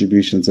some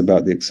contributions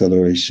about the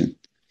acceleration?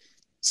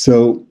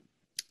 So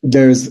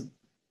there's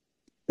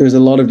a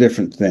lot of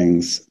different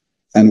things,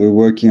 and we're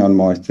working on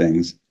more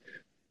things.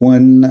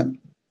 One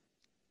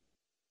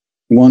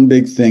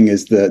big thing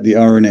is the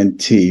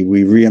RNNT.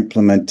 We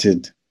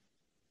re-implemented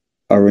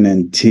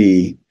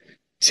RNNT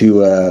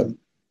to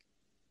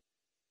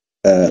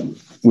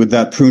with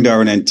that pruned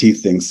RNNT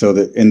thing, so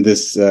that in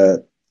this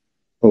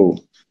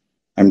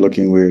I'm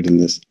looking weird in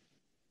this.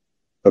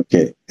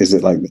 Okay, is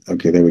it like,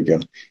 okay, there we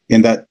go.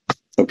 In that,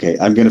 okay,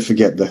 I'm going to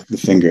forget the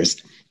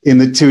fingers. In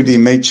the 2D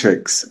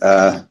matrix,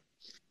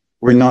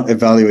 we're not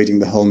evaluating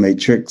the whole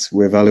matrix.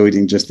 We're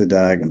evaluating just the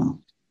diagonal.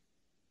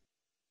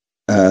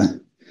 And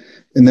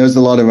there's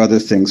a lot of other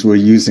things. We're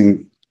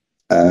using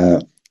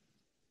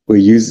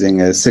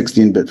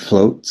 16-bit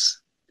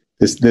floats.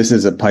 This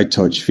is a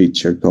PyTorch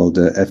feature called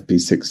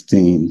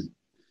FP16.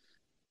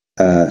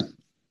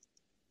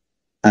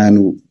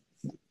 And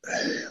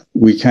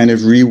we kind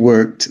of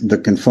reworked the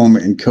conformer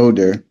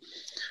encoder,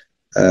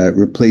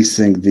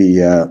 replacing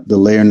the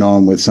layer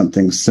norm with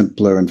something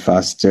simpler and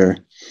faster,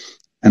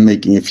 and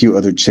making a few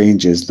other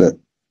changes that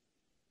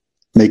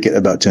make it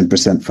about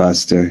 10%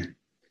 faster.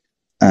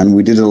 And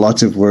we did a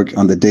lot of work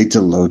on the data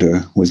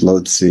loader with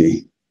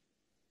LoadC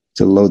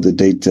to load the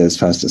data as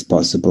fast as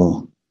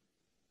possible.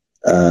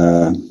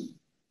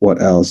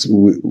 What else?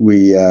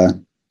 We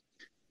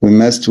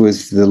messed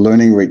with the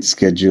learning rate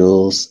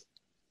schedules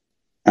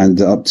and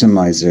the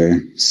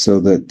optimizer so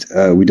that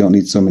we don't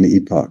need so many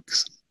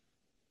epochs,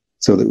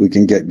 so that we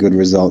can get good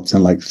results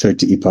in like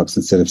 30 epochs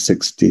instead of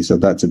 60. So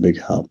that's a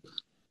big help.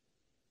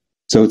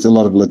 So it's a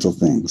lot of little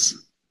things.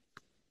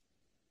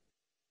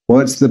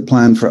 What's the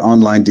plan for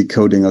online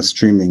decoding or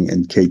streaming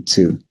in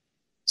K2?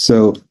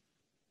 So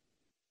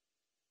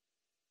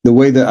the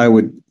way that I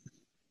would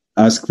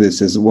ask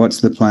this is,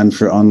 what's the plan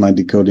for online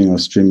decoding or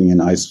streaming in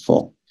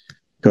Icefall?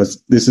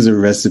 Because this is a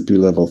recipe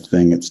level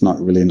thing. It's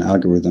not really an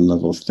algorithm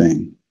level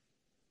thing.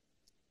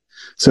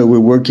 So we're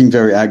working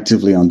very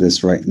actively on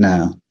this right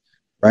now.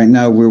 Right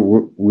now,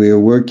 we're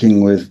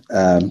working with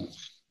a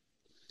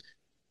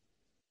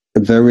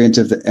variant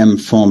of the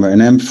M-former.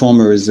 And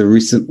M-former is a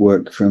recent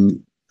work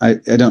from, I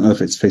don't know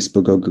if it's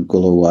Facebook or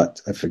Google or what,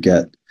 I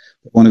forget.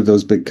 One of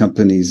those big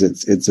companies.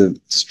 It's a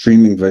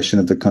streaming version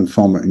of the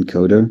conformer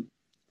encoder.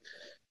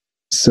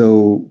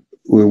 So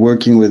we're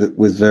working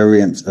with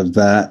variants of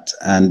that,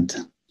 and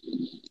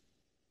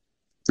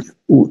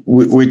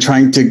we're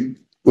trying to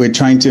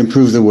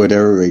improve the word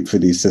error rate for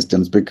these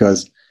systems,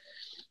 because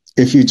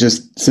if you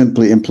just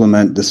simply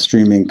implement the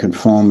streaming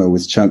conformer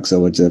with chunks or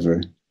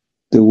whatever,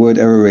 the word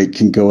error rate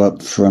can go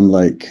up from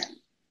like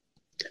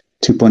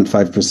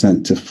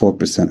 2.5% to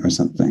 4% or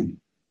something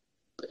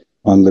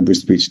on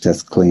LibreSpeech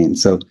test clean.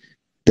 So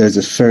there's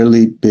a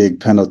fairly big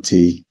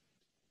penalty,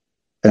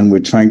 and we're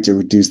trying to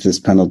reduce this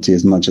penalty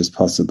as much as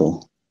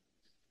possible.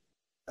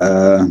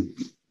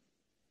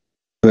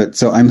 But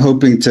so I'm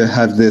hoping to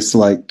have this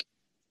like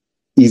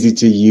easy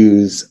to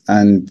use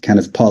and kind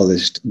of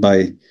polished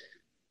by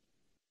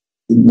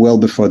well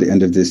before the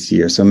end of this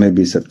year. So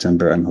maybe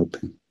September, I'm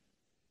hoping.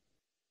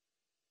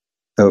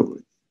 Oh,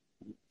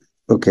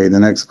 okay.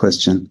 The next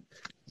question.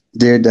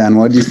 Dear Dan,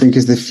 what do you think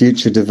is the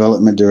future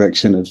development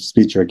direction of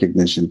speech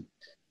recognition?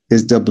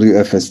 Is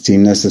WFST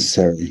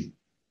necessary?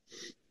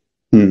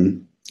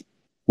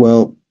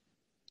 Well,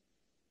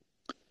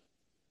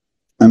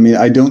 I mean,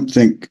 I don't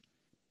think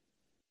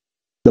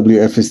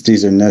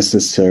WFSTs are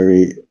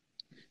necessary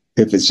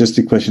if it's just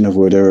a question of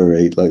word error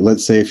rate. Like,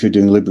 let's say if you're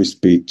doing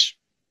LibreSpeech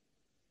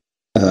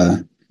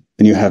and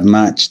you have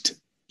matched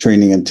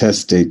training and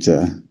test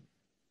data,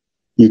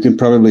 you can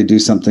probably do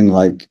something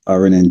like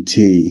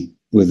RNNT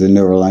with the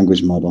neural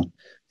language model.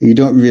 You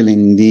don't really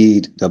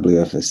need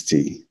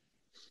WFST.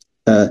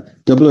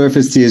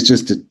 WFST is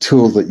just a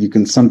tool that you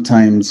can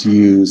sometimes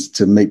use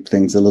to make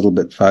things a little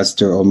bit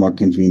faster or more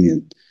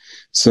convenient.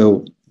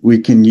 So we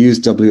can use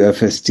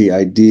WFST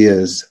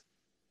ideas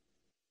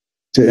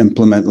to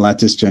implement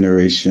lattice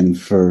generation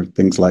for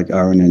things like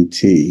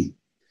RNNT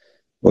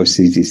or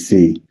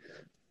CTC.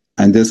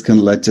 And this can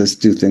let us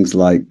do things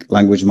like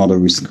language model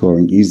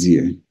rescoring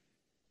easier.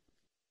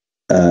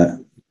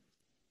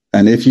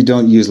 And if you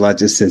don't use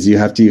lattices, you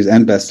have to use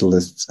n-best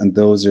lists, and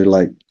those are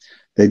like,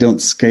 they don't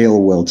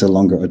scale well to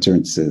longer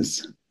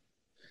utterances.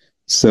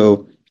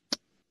 So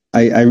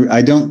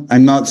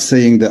I'm not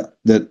saying that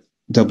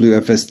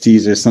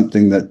WFSTs are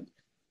something that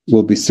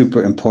will be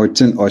super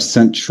important or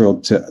central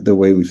to the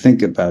way we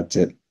think about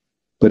it,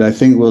 but I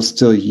think we'll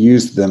still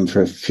use them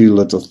for a few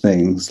little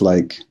things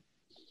like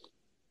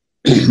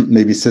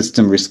maybe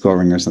system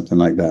rescoring or something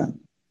like that.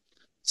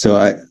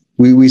 So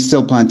we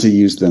still plan to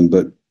use them,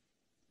 but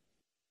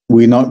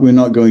we're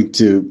not going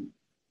to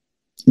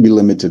be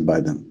limited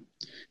by them.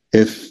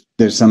 If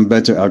there's some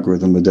better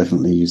algorithm, we'll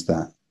definitely use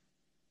that.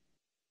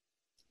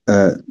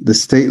 The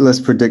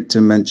stateless predictor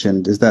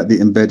mentioned, is that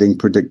the embedding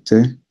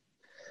predictor?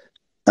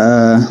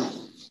 I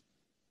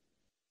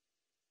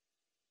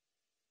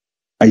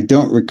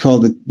don't recall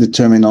the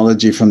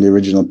terminology from the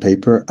original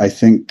paper. I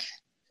think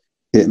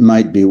it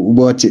might be.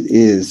 What it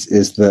is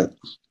that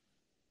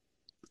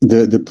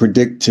the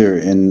predictor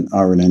in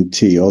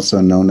RNNT, also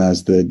known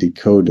as the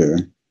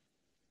decoder,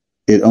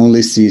 it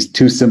only sees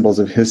 2 symbols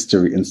of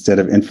history instead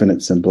of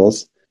infinite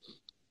symbols.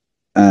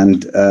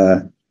 And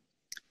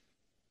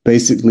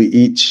basically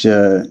each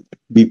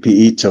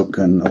BPE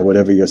token, or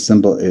whatever your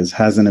symbol is,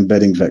 has an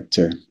embedding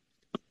vector.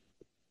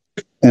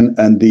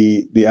 And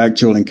the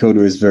actual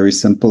encoder is very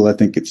simple. I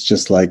think it's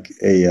just like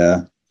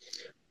a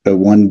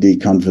 1D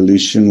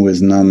convolution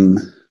with num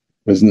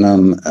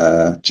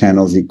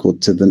channels equal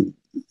to the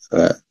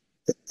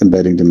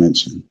embedding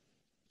dimension.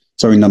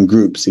 Sorry, num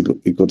groups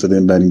equal to the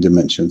embedding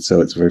dimension. So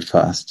it's very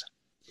fast.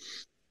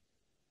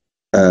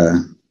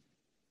 How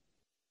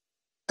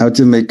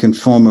to make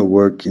conformer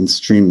work in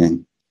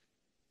streaming?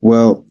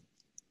 Well,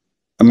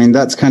 I mean,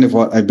 that's kind of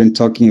what I've been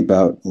talking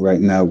about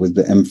right now with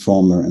the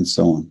M-former and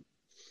so on.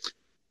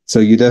 So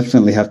you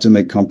definitely have to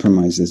make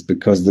compromises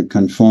because the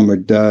conformer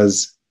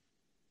does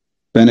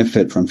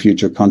benefit from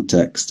future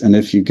context. And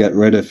if you get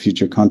rid of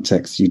future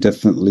context, you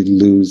definitely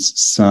lose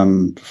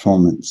some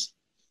performance.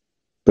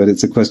 But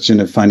it's a question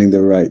of finding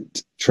the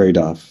right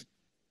trade-off.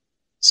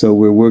 So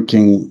we're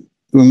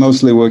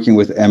mostly working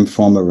with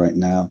M-former right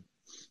now.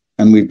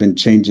 And we've been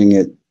changing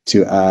it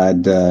to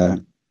add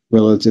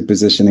relative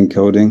position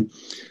encoding.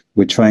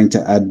 We're trying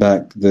to add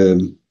back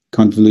the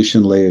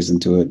convolution layers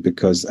into it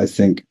because I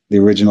think the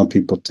original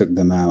people took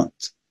them out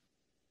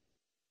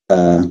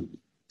and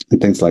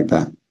things like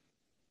that.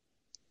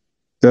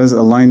 Does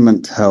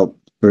alignment help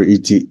for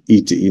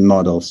E-to-E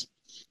models?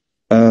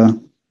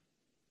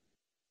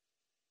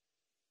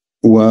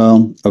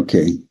 Well,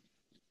 okay.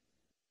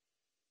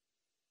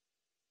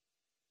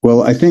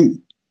 Well, I think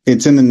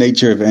it's in the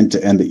nature of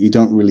end-to-end that you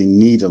don't really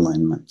need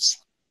alignments.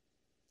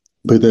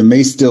 But there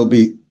may still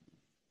be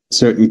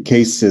certain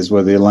cases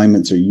where the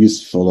alignments are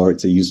useful or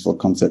it's a useful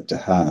concept to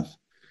have,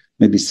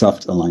 maybe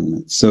soft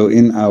alignment. So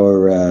in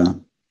our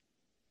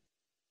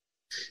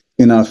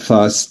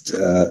fast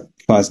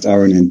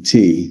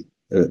RNNT,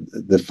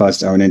 the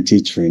fast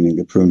RNNT training,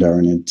 the pruned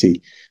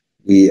RNNT,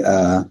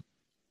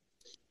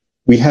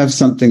 we have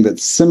something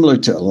that's similar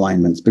to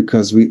alignments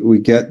because we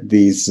get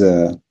these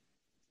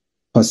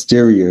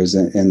posteriors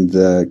in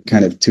the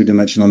kind of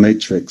 2-dimensional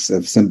matrix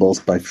of symbols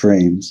by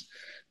frames,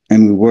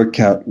 and we work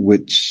out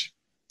which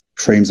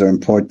frames are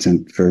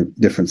important for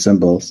different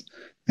symbols.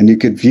 And you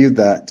could view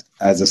that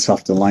as a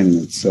soft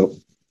alignment. So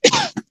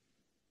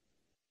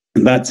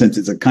in that sense,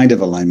 it's a kind of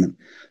alignment,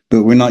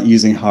 but we're not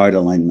using hard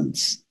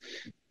alignments.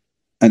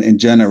 And in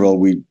general,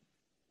 we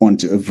want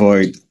to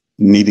avoid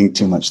needing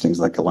too much things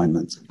like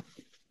alignments.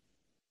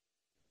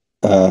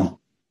 Why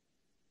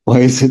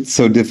is it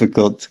so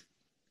difficult?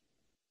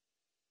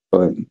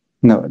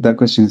 No, that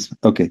question is,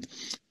 okay.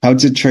 How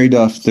to trade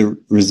off the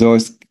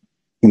resource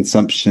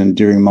consumption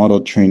during model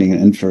training and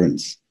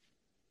inference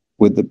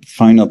with the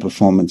final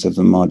performance of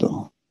the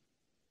model?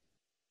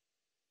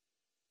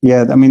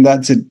 Yeah, I mean,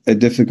 that's a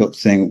difficult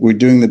thing. We're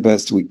doing the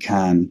best we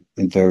can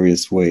in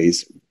various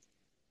ways.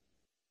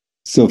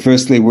 So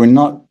firstly, we're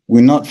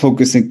not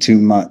focusing too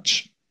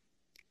much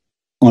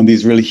on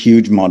these really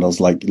huge models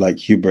like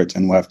Hubert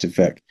and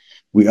WAFTEFEC.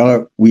 We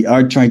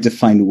are trying to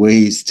find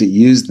ways to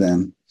use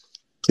them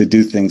to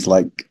do things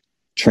like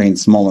train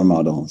smaller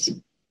models.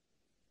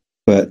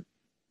 But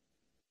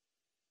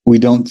we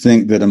don't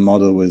think that a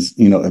model with,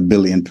 1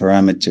 billion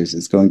parameters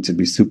is going to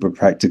be super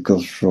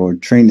practical for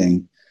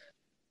training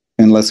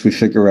unless we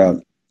figure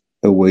out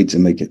a way to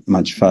make it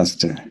much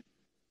faster.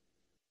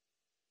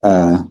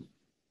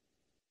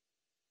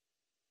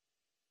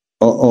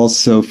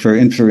 Also, for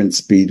inference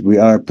speed, we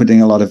are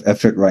putting a lot of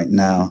effort right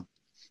now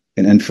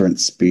in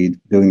inference speed,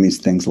 doing these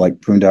things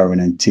like pruned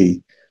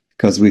RNNT,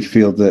 because we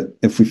feel that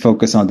if we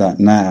focus on that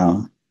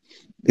now,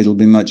 it'll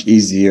be much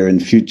easier in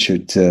future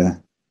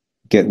to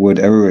get word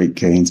error rate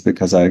gains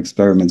because our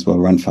experiments will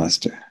run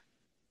faster.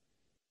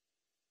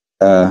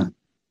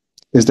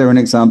 Is there an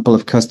example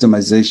of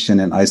customization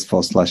in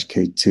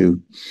IceFall/K2?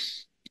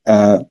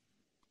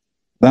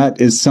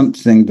 That is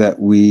something that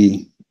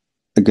we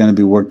are going to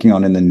be working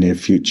on in the near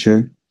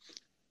future.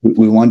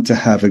 We want to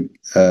have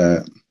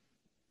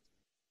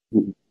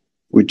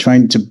we're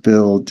trying to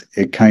build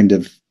a kind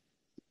of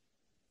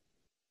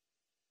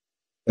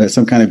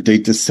some kind of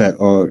data set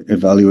or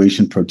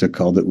evaluation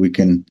protocol that we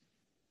can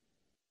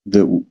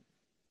to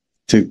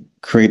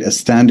create a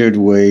standard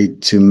way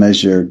to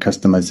measure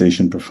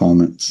customization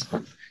performance.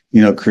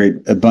 Create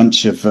a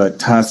bunch of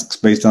tasks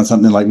based on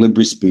something like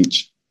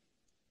LibreSpeech,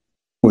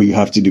 where you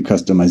have to do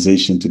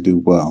customization to do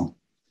well.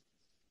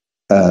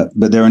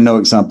 But there are no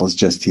examples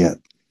just yet.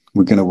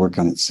 We're going to work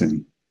on it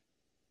soon.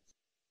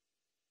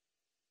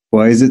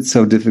 Why is it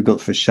so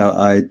difficult for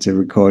Xiaomi to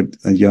record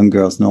a young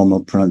girl's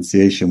normal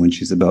pronunciation when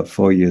she's about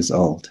 4 years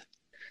old?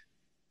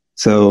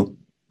 So,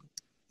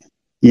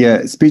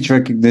 yeah, speech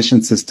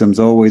recognition systems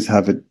always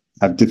have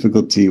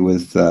difficulty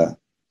with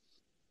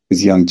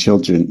young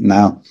children.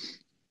 Now,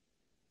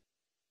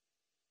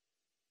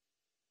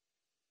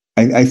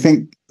 I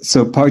think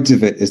so. Part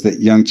of it is that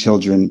young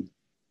children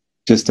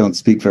just don't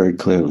speak very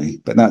clearly,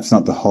 but that's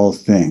not the whole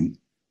thing.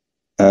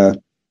 I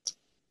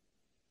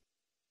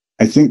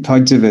think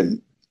part of it,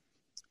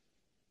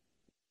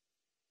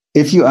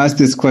 if you asked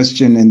this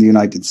question in the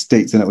United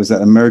States and it was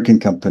an American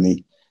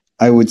company,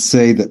 I would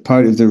say that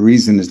part of the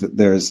reason is that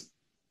there's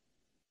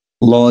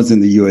laws in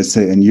the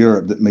USA and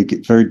Europe that make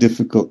it very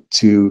difficult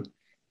to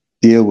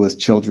deal with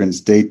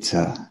children's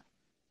data,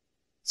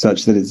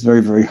 such that it's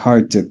very, very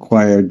hard to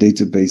acquire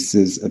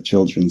databases of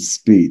children's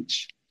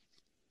speech.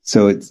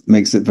 So it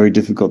makes it very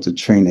difficult to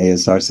train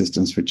ASR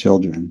systems for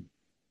children.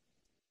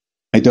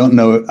 I don't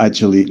know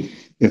actually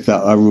if there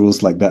are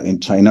rules like that in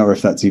China or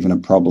if that's even a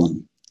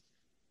problem.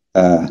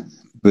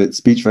 But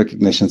speech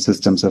recognition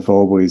systems have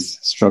always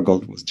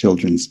struggled with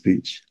children's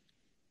speech.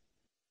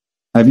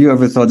 Have you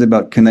ever thought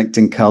about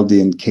connecting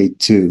Kaldi and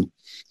K2?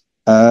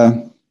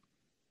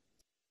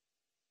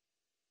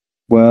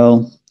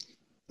 Well,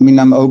 I mean,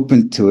 I'm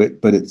open to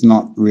it, but it's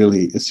not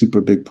really a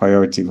super big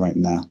priority right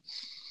now.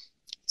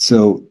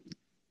 So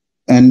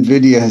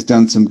NVIDIA has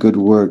done some good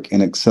work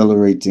in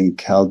accelerating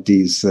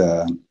Kaldi's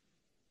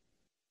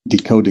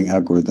decoding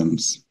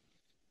algorithms.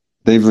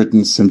 They've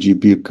written some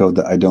GPU code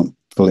that I don't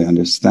fully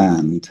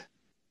understand.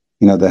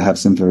 They have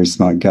some very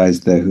smart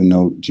guys there who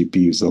know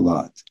GPUs a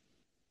lot.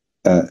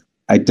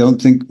 I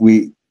don't think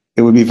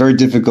it would be very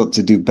difficult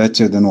to do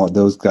better than what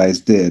those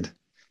guys did.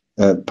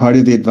 Part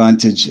of the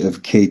advantage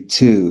of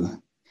K2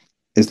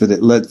 is that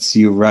it lets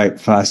you write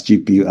fast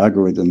GPU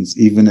algorithms,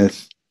 even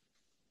if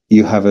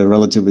you have a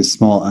relatively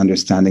small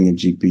understanding of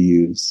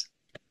GPUs.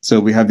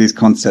 So we have these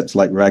concepts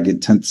like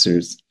ragged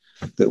tensors,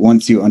 that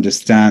once you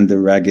understand the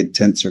ragged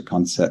tensor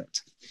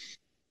concept,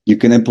 you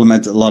can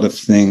implement a lot of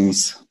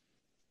things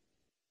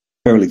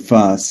fairly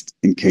fast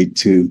in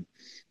K2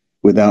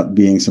 without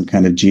being some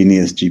kind of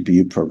genius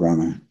GPU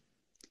programmer.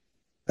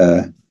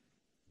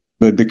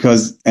 But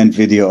because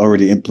NVIDIA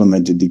already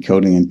implemented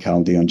decoding in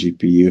Kaldi on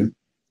GPU,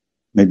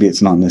 maybe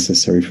it's not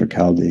necessary for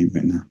Kaldi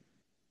right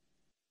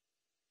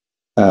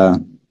now.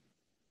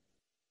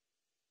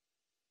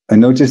 I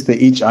noticed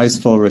that each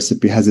icefall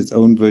recipe has its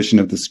own version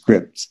of the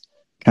script,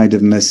 kind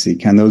of messy.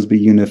 Can those be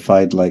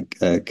unified like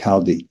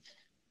Kaldi?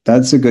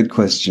 That's a good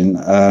question.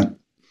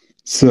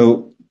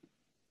 So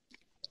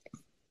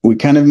we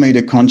kind of made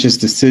a conscious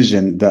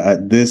decision that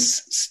at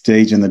this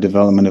stage in the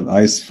development of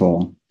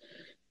icefall,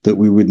 that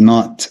we would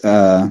not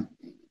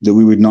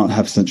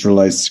have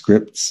centralized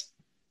scripts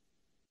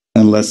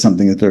unless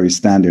something is very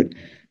standard.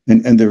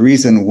 And the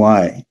reason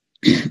why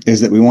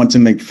is that we want to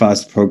make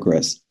fast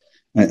progress.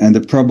 And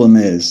the problem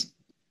is,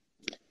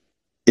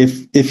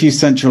 if you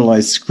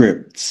centralize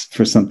scripts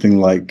for something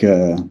like,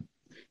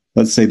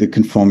 let's say, the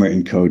conformer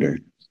encoder,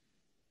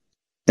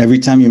 every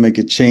time you make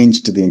a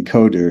change to the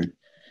encoder,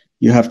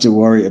 you have to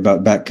worry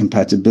about back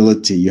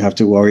compatibility. You have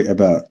to worry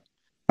about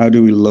how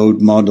do we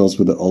load models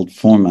with the old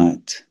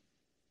format.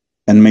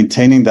 And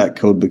maintaining that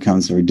code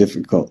becomes very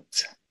difficult.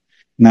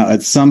 Now,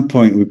 at some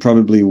point, we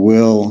probably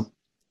will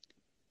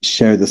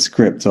share the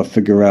script or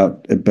figure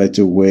out a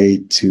better way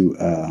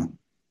to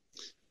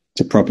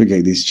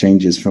propagate these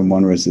changes from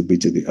one recipe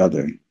to the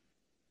other.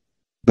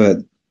 But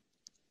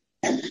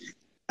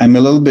I'm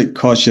a little bit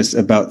cautious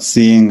about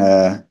seeing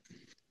the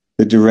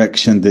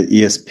direction that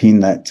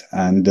ESPNet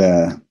and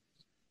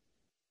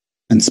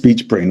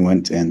SpeechBrain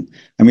went in.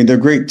 I mean, they're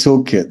great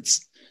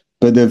toolkits,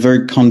 but they're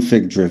very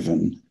config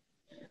driven.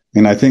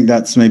 And I think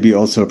that's maybe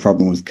also a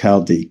problem with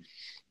Kaldi.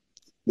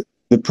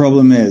 The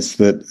problem is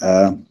that,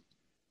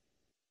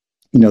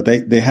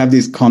 they have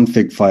these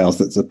config files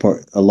that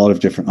support a lot of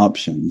different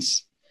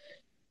options.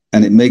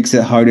 And it makes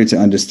it harder to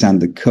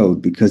understand the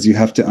code because you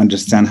have to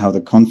understand how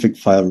the config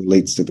file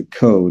relates to the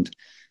code.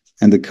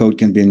 And the code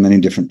can be in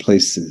many different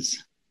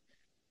places.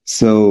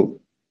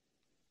 So,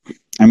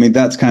 I mean,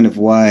 that's kind of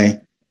why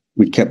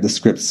we kept the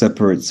script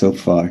separate so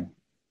far.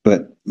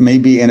 But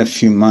maybe in a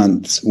few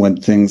months, when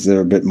things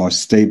are a bit more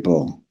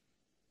stable,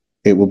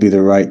 it will be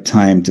the right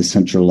time to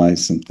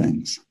centralize some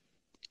things.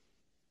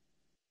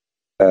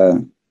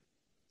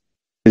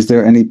 Is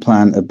there any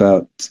plan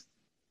about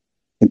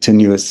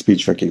continuous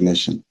speech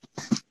recognition?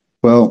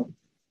 Well,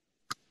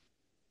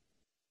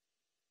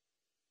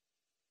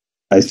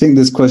 I think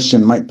this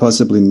question might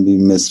possibly be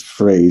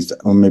misphrased,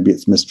 or maybe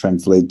it's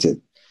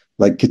mistranslated.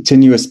 Like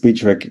continuous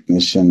speech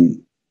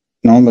recognition,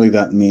 normally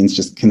that means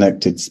just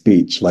connected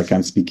speech, like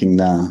I'm speaking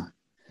now.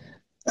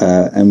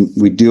 And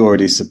we do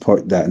already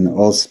support that, and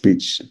all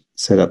speech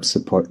setups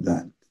support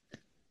that.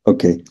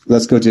 Okay,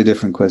 let's go to a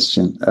different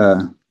question.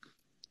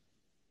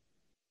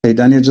 Hey,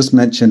 Daniel just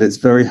mentioned it's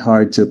very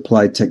hard to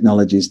apply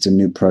technologies to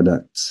new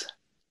products.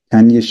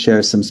 Can you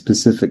share some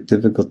specific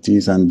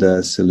difficulties and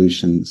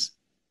solutions?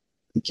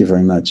 Thank you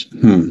very much.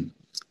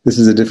 This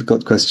is a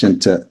difficult question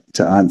to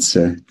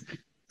answer.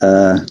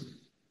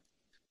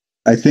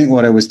 I think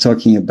what I was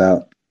talking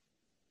about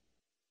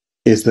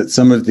is that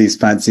some of these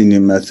fancy new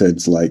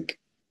methods like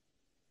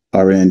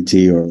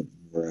RNT or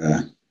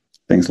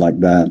things like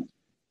that,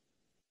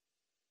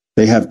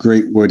 they have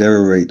great word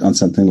error rate on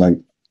something like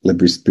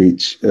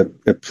LibreSpeech,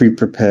 a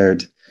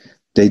pre-prepared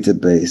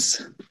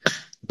database,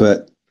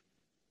 but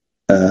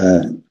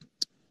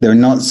they're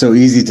not so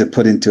easy to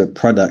put into a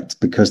product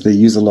because they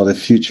use a lot of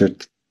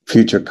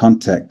future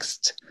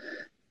context,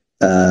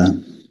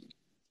 and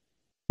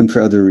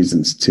for other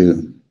reasons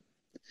too.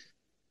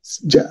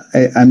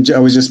 I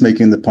was just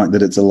making the point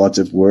that it's a lot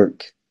of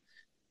work,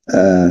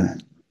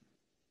 and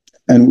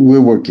we're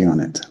working on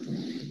it.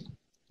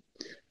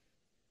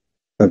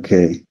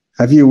 Okay.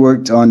 Have you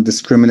worked on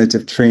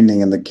discriminative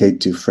training in the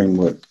K2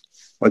 framework?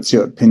 What's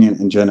your opinion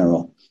in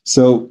general?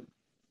 So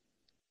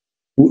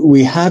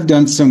we have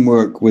done some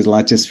work with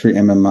lattice-free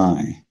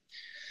MMI.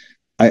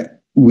 I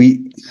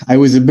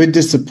was a bit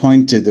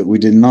disappointed that we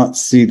did not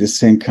see the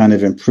same kind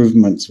of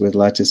improvements with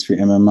lattice-free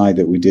MMI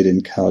that we did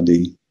in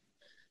Kaldi.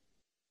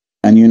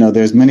 And,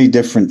 there's many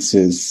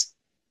differences,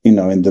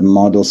 in the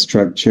model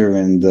structure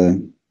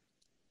and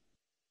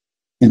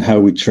in how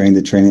we train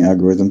the training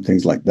algorithm,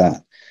 things like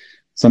that.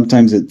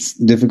 Sometimes it's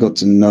difficult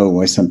to know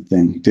why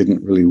something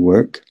didn't really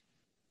work.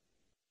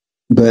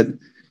 But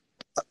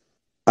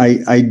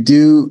I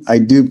do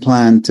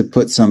plan to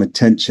put some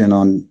attention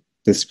on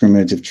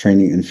discriminative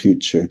training in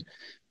future.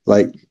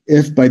 Like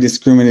if by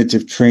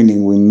discriminative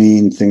training we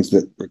mean things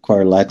that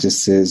require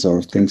lattices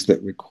or things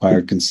that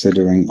require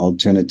considering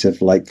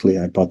alternative likely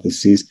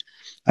hypotheses,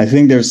 I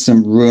think there's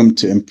some room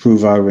to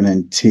improve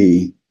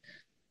RNNT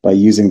by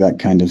using that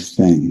kind of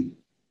thing.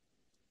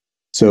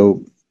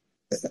 So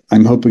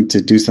I'm hoping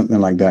to do something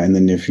like that in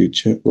the near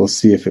future. We'll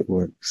see if it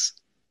works.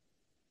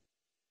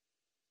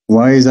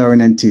 Why is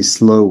RNNT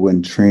slow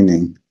when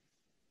training?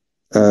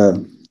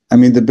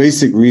 The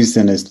basic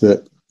reason is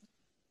that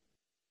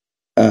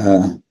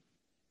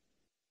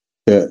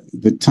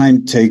the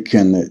time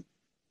taken,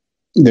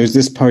 there's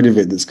this part of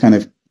it that's kind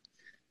of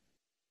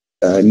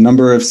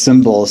number of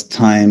symbols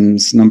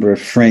times number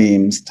of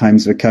frames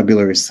times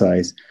vocabulary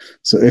size.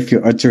 So if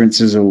your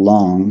utterances are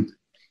long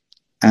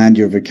and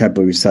your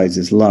vocabulary size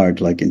is large,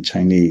 like in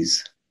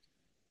Chinese,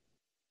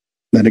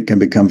 then it can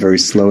become very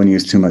slow and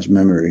use too much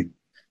memory.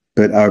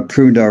 But our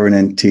pruned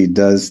RNNT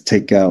does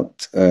take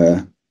out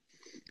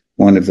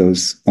one of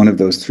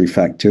those three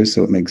factors,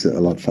 so it makes it a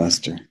lot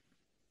faster.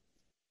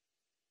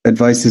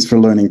 Advices for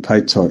learning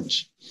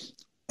PyTorch.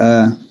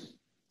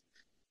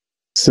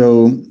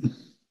 So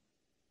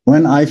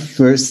when I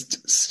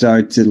first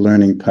started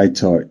learning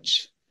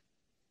PyTorch,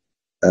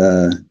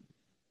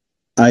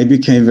 I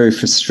became very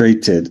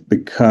frustrated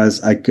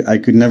because I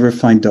could never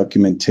find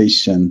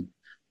documentation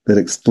that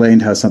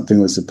explained how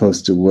something was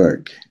supposed to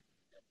work.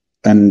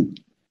 And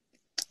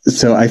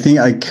so I think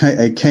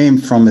I came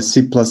from a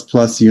C++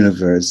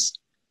 universe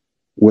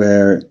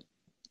where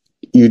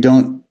you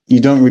don't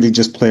really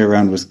just play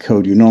around with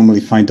code. You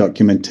normally find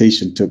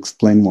documentation to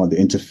explain what the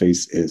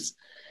interface is.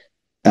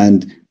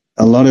 And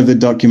a lot of the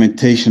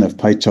documentation of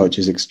PyTorch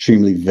is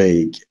extremely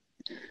vague.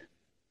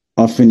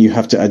 Often you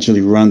have to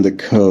actually run the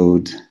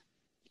code,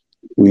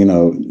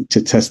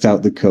 to test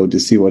out the code to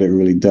see what it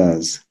really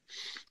does.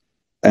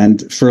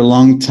 And for a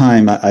long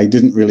time, I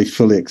didn't really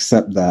fully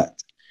accept that.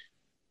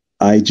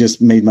 I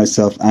just made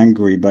myself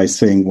angry by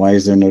saying, why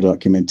is there no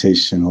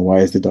documentation, or why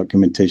is the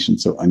documentation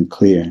so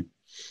unclear?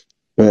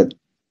 But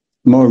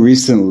more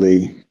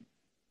recently,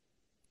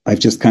 I've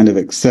just kind of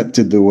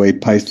accepted the way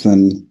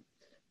Python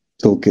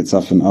toolkits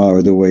often are,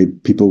 or the way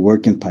people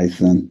work in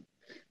Python,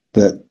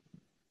 that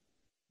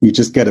you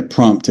just get a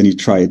prompt and you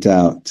try it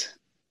out.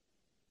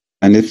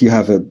 And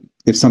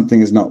if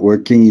something is not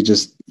working, you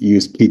just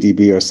use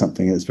PDB or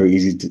something that's very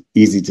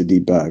easy to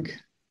debug.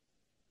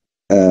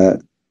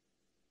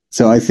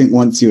 So I think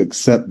once you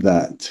accept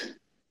that,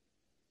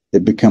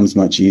 it becomes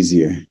much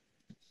easier.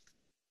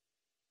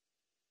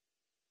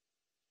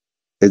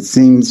 It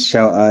seems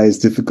Xiao Ai is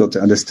difficult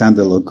to understand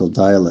the local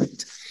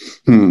dialect.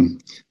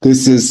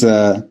 This is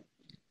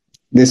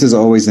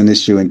always an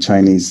issue in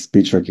Chinese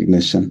speech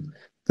recognition.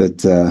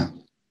 That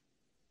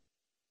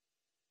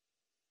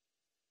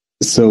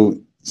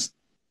So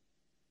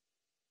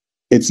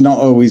it's not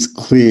always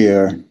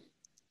clear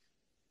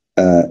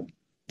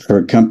for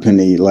a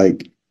company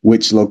like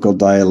which local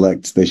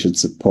dialects they should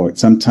support.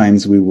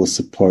 Sometimes we will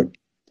support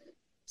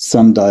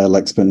some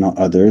dialects but not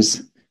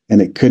others,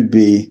 and it could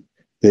be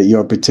that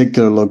your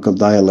particular local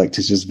dialect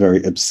is just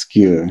very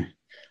obscure.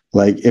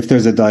 Like if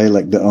there's a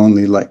dialect that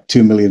only like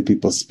 2 million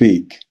people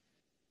speak,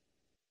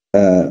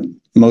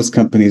 most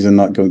companies are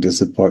not going to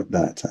support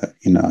that.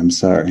 I'm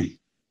sorry.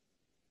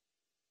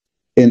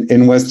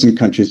 In Western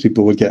countries,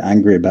 people would get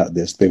angry about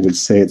this. They would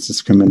say it's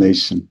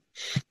discrimination.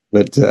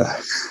 But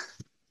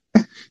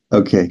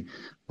okay,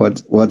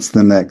 what's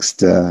the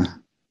next? No,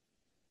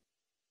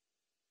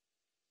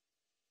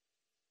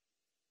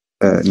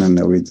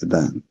 we did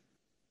that.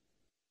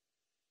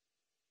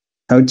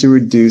 How to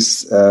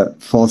reduce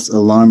false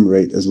alarm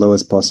rate as low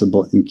as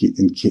possible in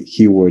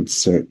keyword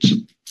search.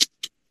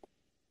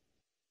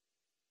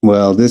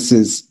 Well, this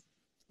is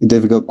a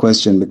difficult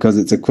question because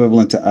it's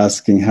equivalent to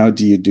asking how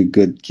do you do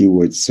good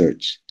keyword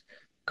search,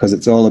 because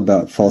it's all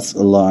about false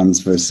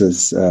alarms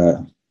versus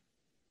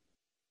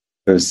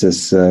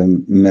misses,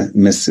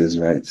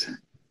 right?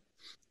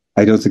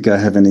 I don't think I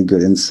have any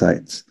good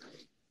insights.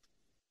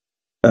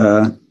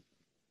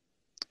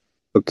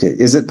 Okay,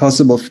 is it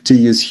possible to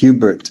use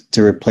Hubert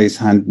to replace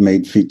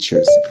handmade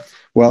features?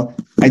 Well,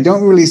 I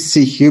don't really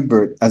see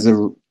Hubert as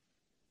a.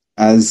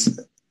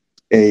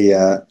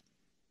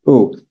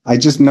 I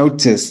just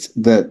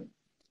noticed that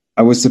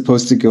I was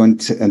supposed to go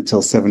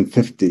until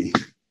 7:50.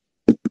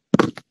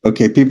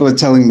 Okay, people are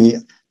telling me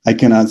I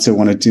can answer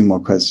one or two more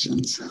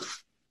questions.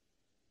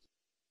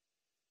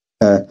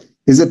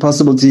 Is it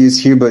possible to use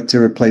Hubert to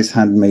replace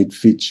handmade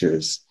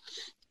features?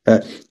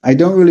 I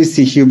don't really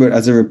see Hubert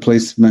as a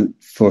replacement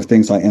for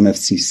things like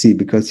MFCC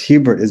because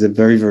Hubert is a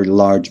very, very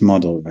large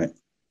model, right?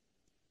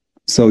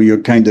 So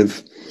you're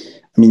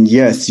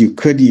yes, you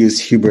could use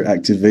Hubert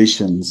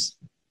activations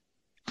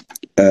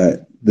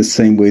the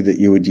same way that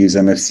you would use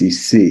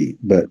MFCC,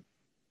 but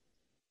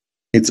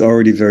it's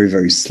already very,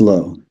 very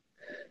slow.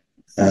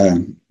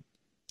 And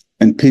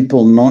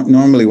people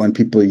normally when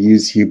people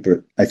use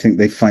Hubert, I think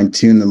they fine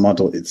tune the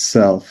model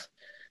itself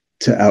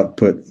to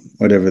output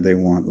whatever they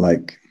want,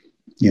 like,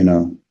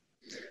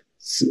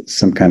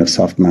 some kind of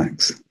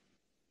softmax.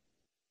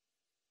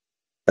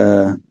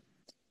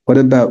 What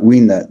about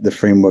WeNet, the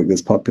framework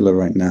that's popular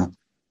right now?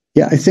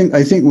 Yeah, I think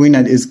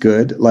WeNet is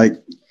good.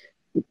 Like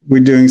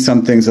we're doing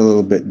some things a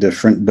little bit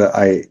different, but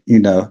I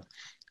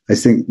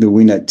think the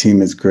WeNet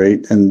team is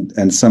great,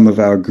 and some of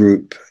our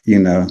group, they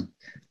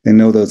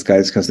know those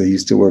guys because they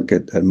used to work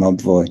at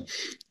Mobvoi.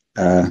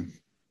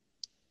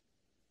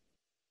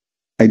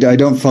 I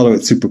don't follow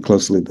it super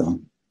closely though.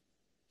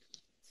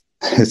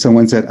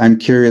 Someone said, "I'm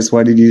curious,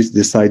 why did you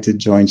decide to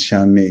join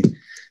Xiaomi?"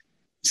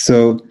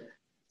 So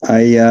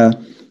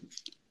Xiaomi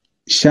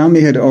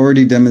had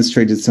already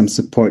demonstrated some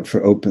support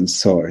for open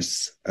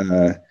source.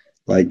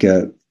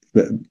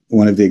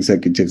 One of the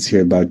executives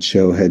here, about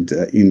Cho,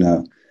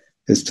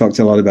 has talked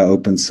a lot about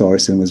open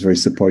source and was very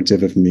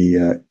supportive of me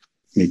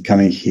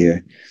coming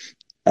here.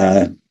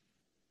 And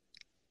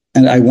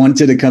I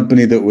wanted a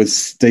company that was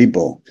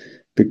stable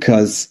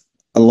because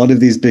a lot of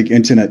these big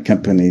internet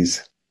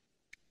companies,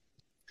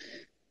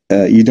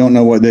 you don't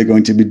know what they're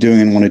going to be doing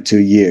in 1 or 2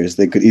 years.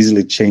 They could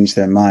easily change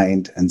their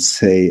mind and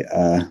say,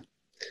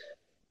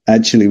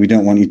 actually, we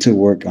don't want you to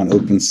work on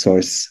open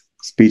source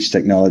speech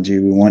technology.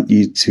 We want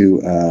you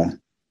to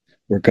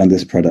work on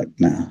this product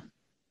now,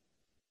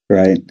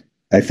 right?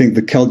 I think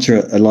the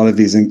culture, a lot of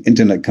these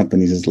internet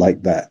companies is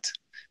like that.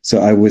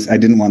 So I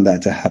didn't want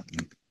that to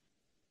happen.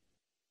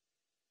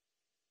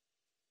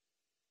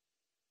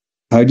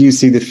 How do you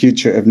see the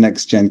future of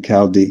next-gen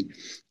Kaldi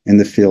in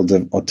the field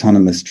of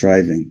autonomous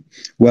driving?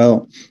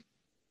 Well,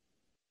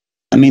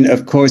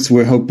 of course,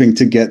 we're hoping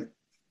to get,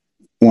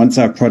 once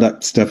our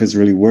product stuff is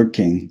really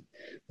working,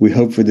 we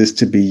hope for this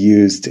to be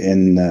used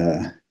in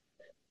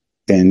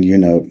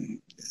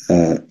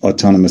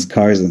autonomous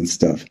cars and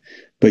stuff.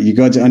 But you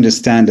got to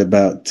understand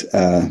about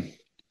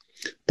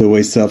the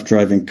way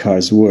self-driving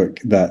cars work,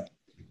 that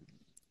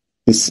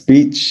the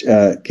speech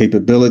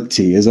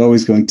capability is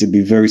always going to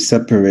be very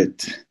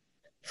separate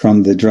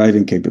from the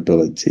driving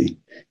capability.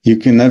 You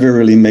can never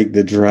really make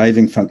the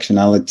driving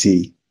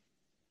functionality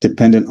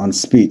dependent on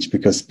speech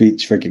because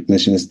speech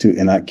recognition is too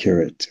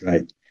inaccurate,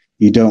 right?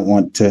 You don't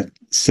want to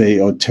say,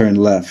 "Oh, turn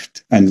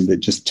left," and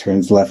it just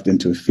turns left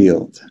into a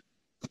field.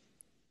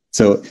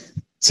 So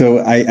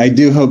I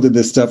do hope that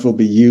this stuff will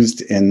be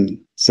used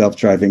in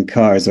self-driving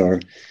cars,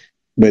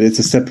 but it's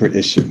a separate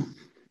issue.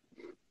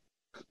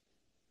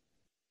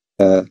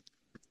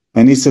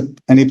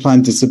 Any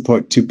plan to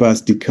support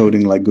two-pass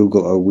decoding like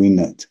Google or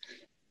WeNet?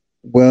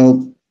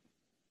 Well,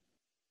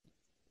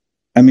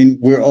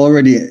 we're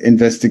already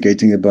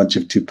investigating a bunch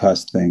of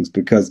two-pass things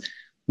because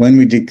when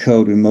we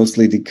decode, we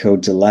mostly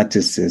decode to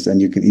lattices,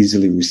 and you can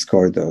easily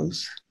rescore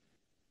those.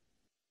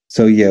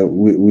 So yeah,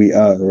 we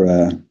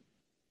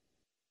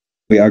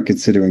are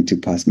considering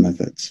two-pass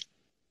methods.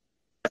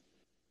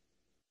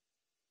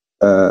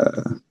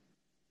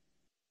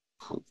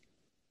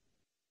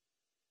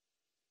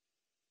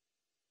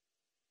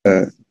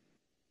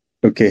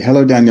 Okay,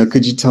 hello, Daniel.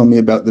 Could you tell me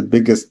about the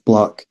biggest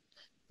block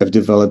of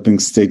developing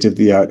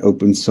state-of-the-art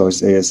open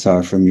source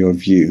ASR from your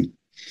view?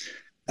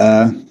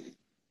 I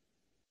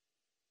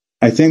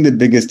think the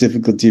biggest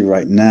difficulty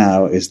right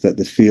now is that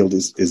the field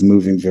is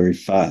moving very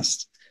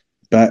fast.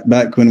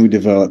 Back when we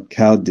developed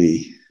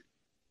Kaldi,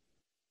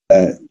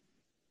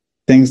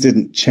 things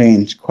didn't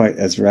change quite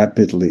as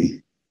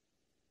rapidly,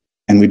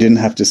 and we didn't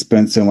have to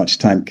spend so much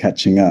time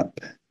catching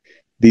up.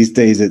 These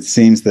days, it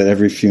seems that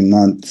every few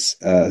months,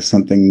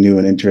 something new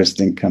and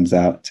interesting comes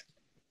out,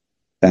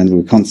 and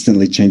we're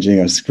constantly changing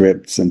our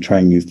scripts and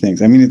trying new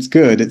things. I mean, it's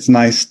good. It's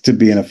nice to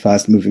be in a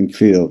fast-moving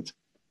field,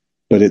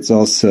 but it's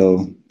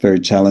also very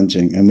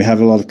challenging. And we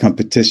have a lot of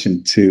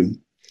competition too.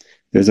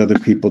 There's other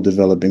people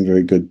developing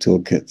very good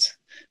toolkits,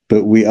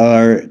 but we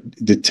are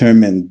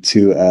determined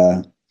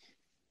to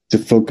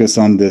focus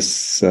on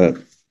this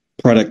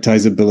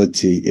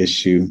productizability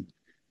issue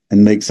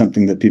and make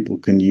something that people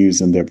can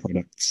use in their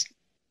products.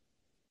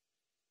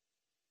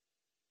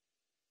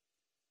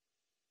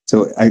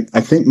 So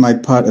I think my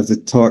part of the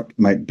talk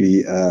might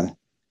be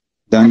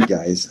done,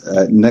 guys.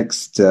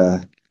 Next,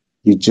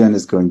 Eugen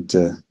is going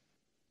to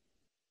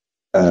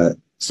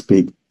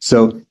speak.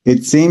 So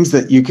it seems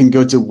that you can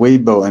go to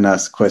Weibo and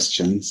ask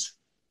questions.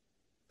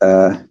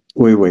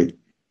 Wait.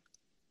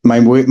 My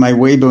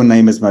Weibo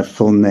name is my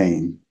full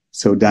name.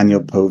 So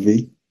Daniel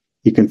Povey.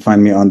 You can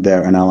find me on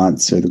there and I'll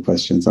answer the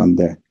questions on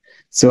there.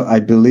 So I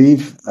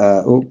believe,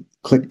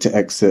 click to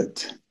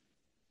exit.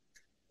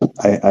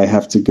 I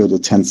have to go to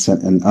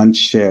Tencent and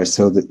unshare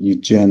so that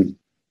Eugen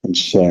can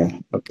share.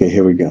 Okay,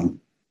 here we go.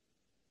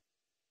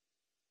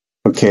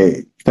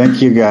 Okay,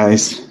 thank you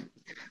guys.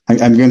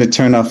 I'm going to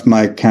turn off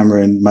my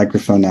camera and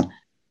microphone now.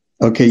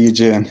 Okay,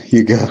 Eugen,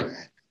 you go.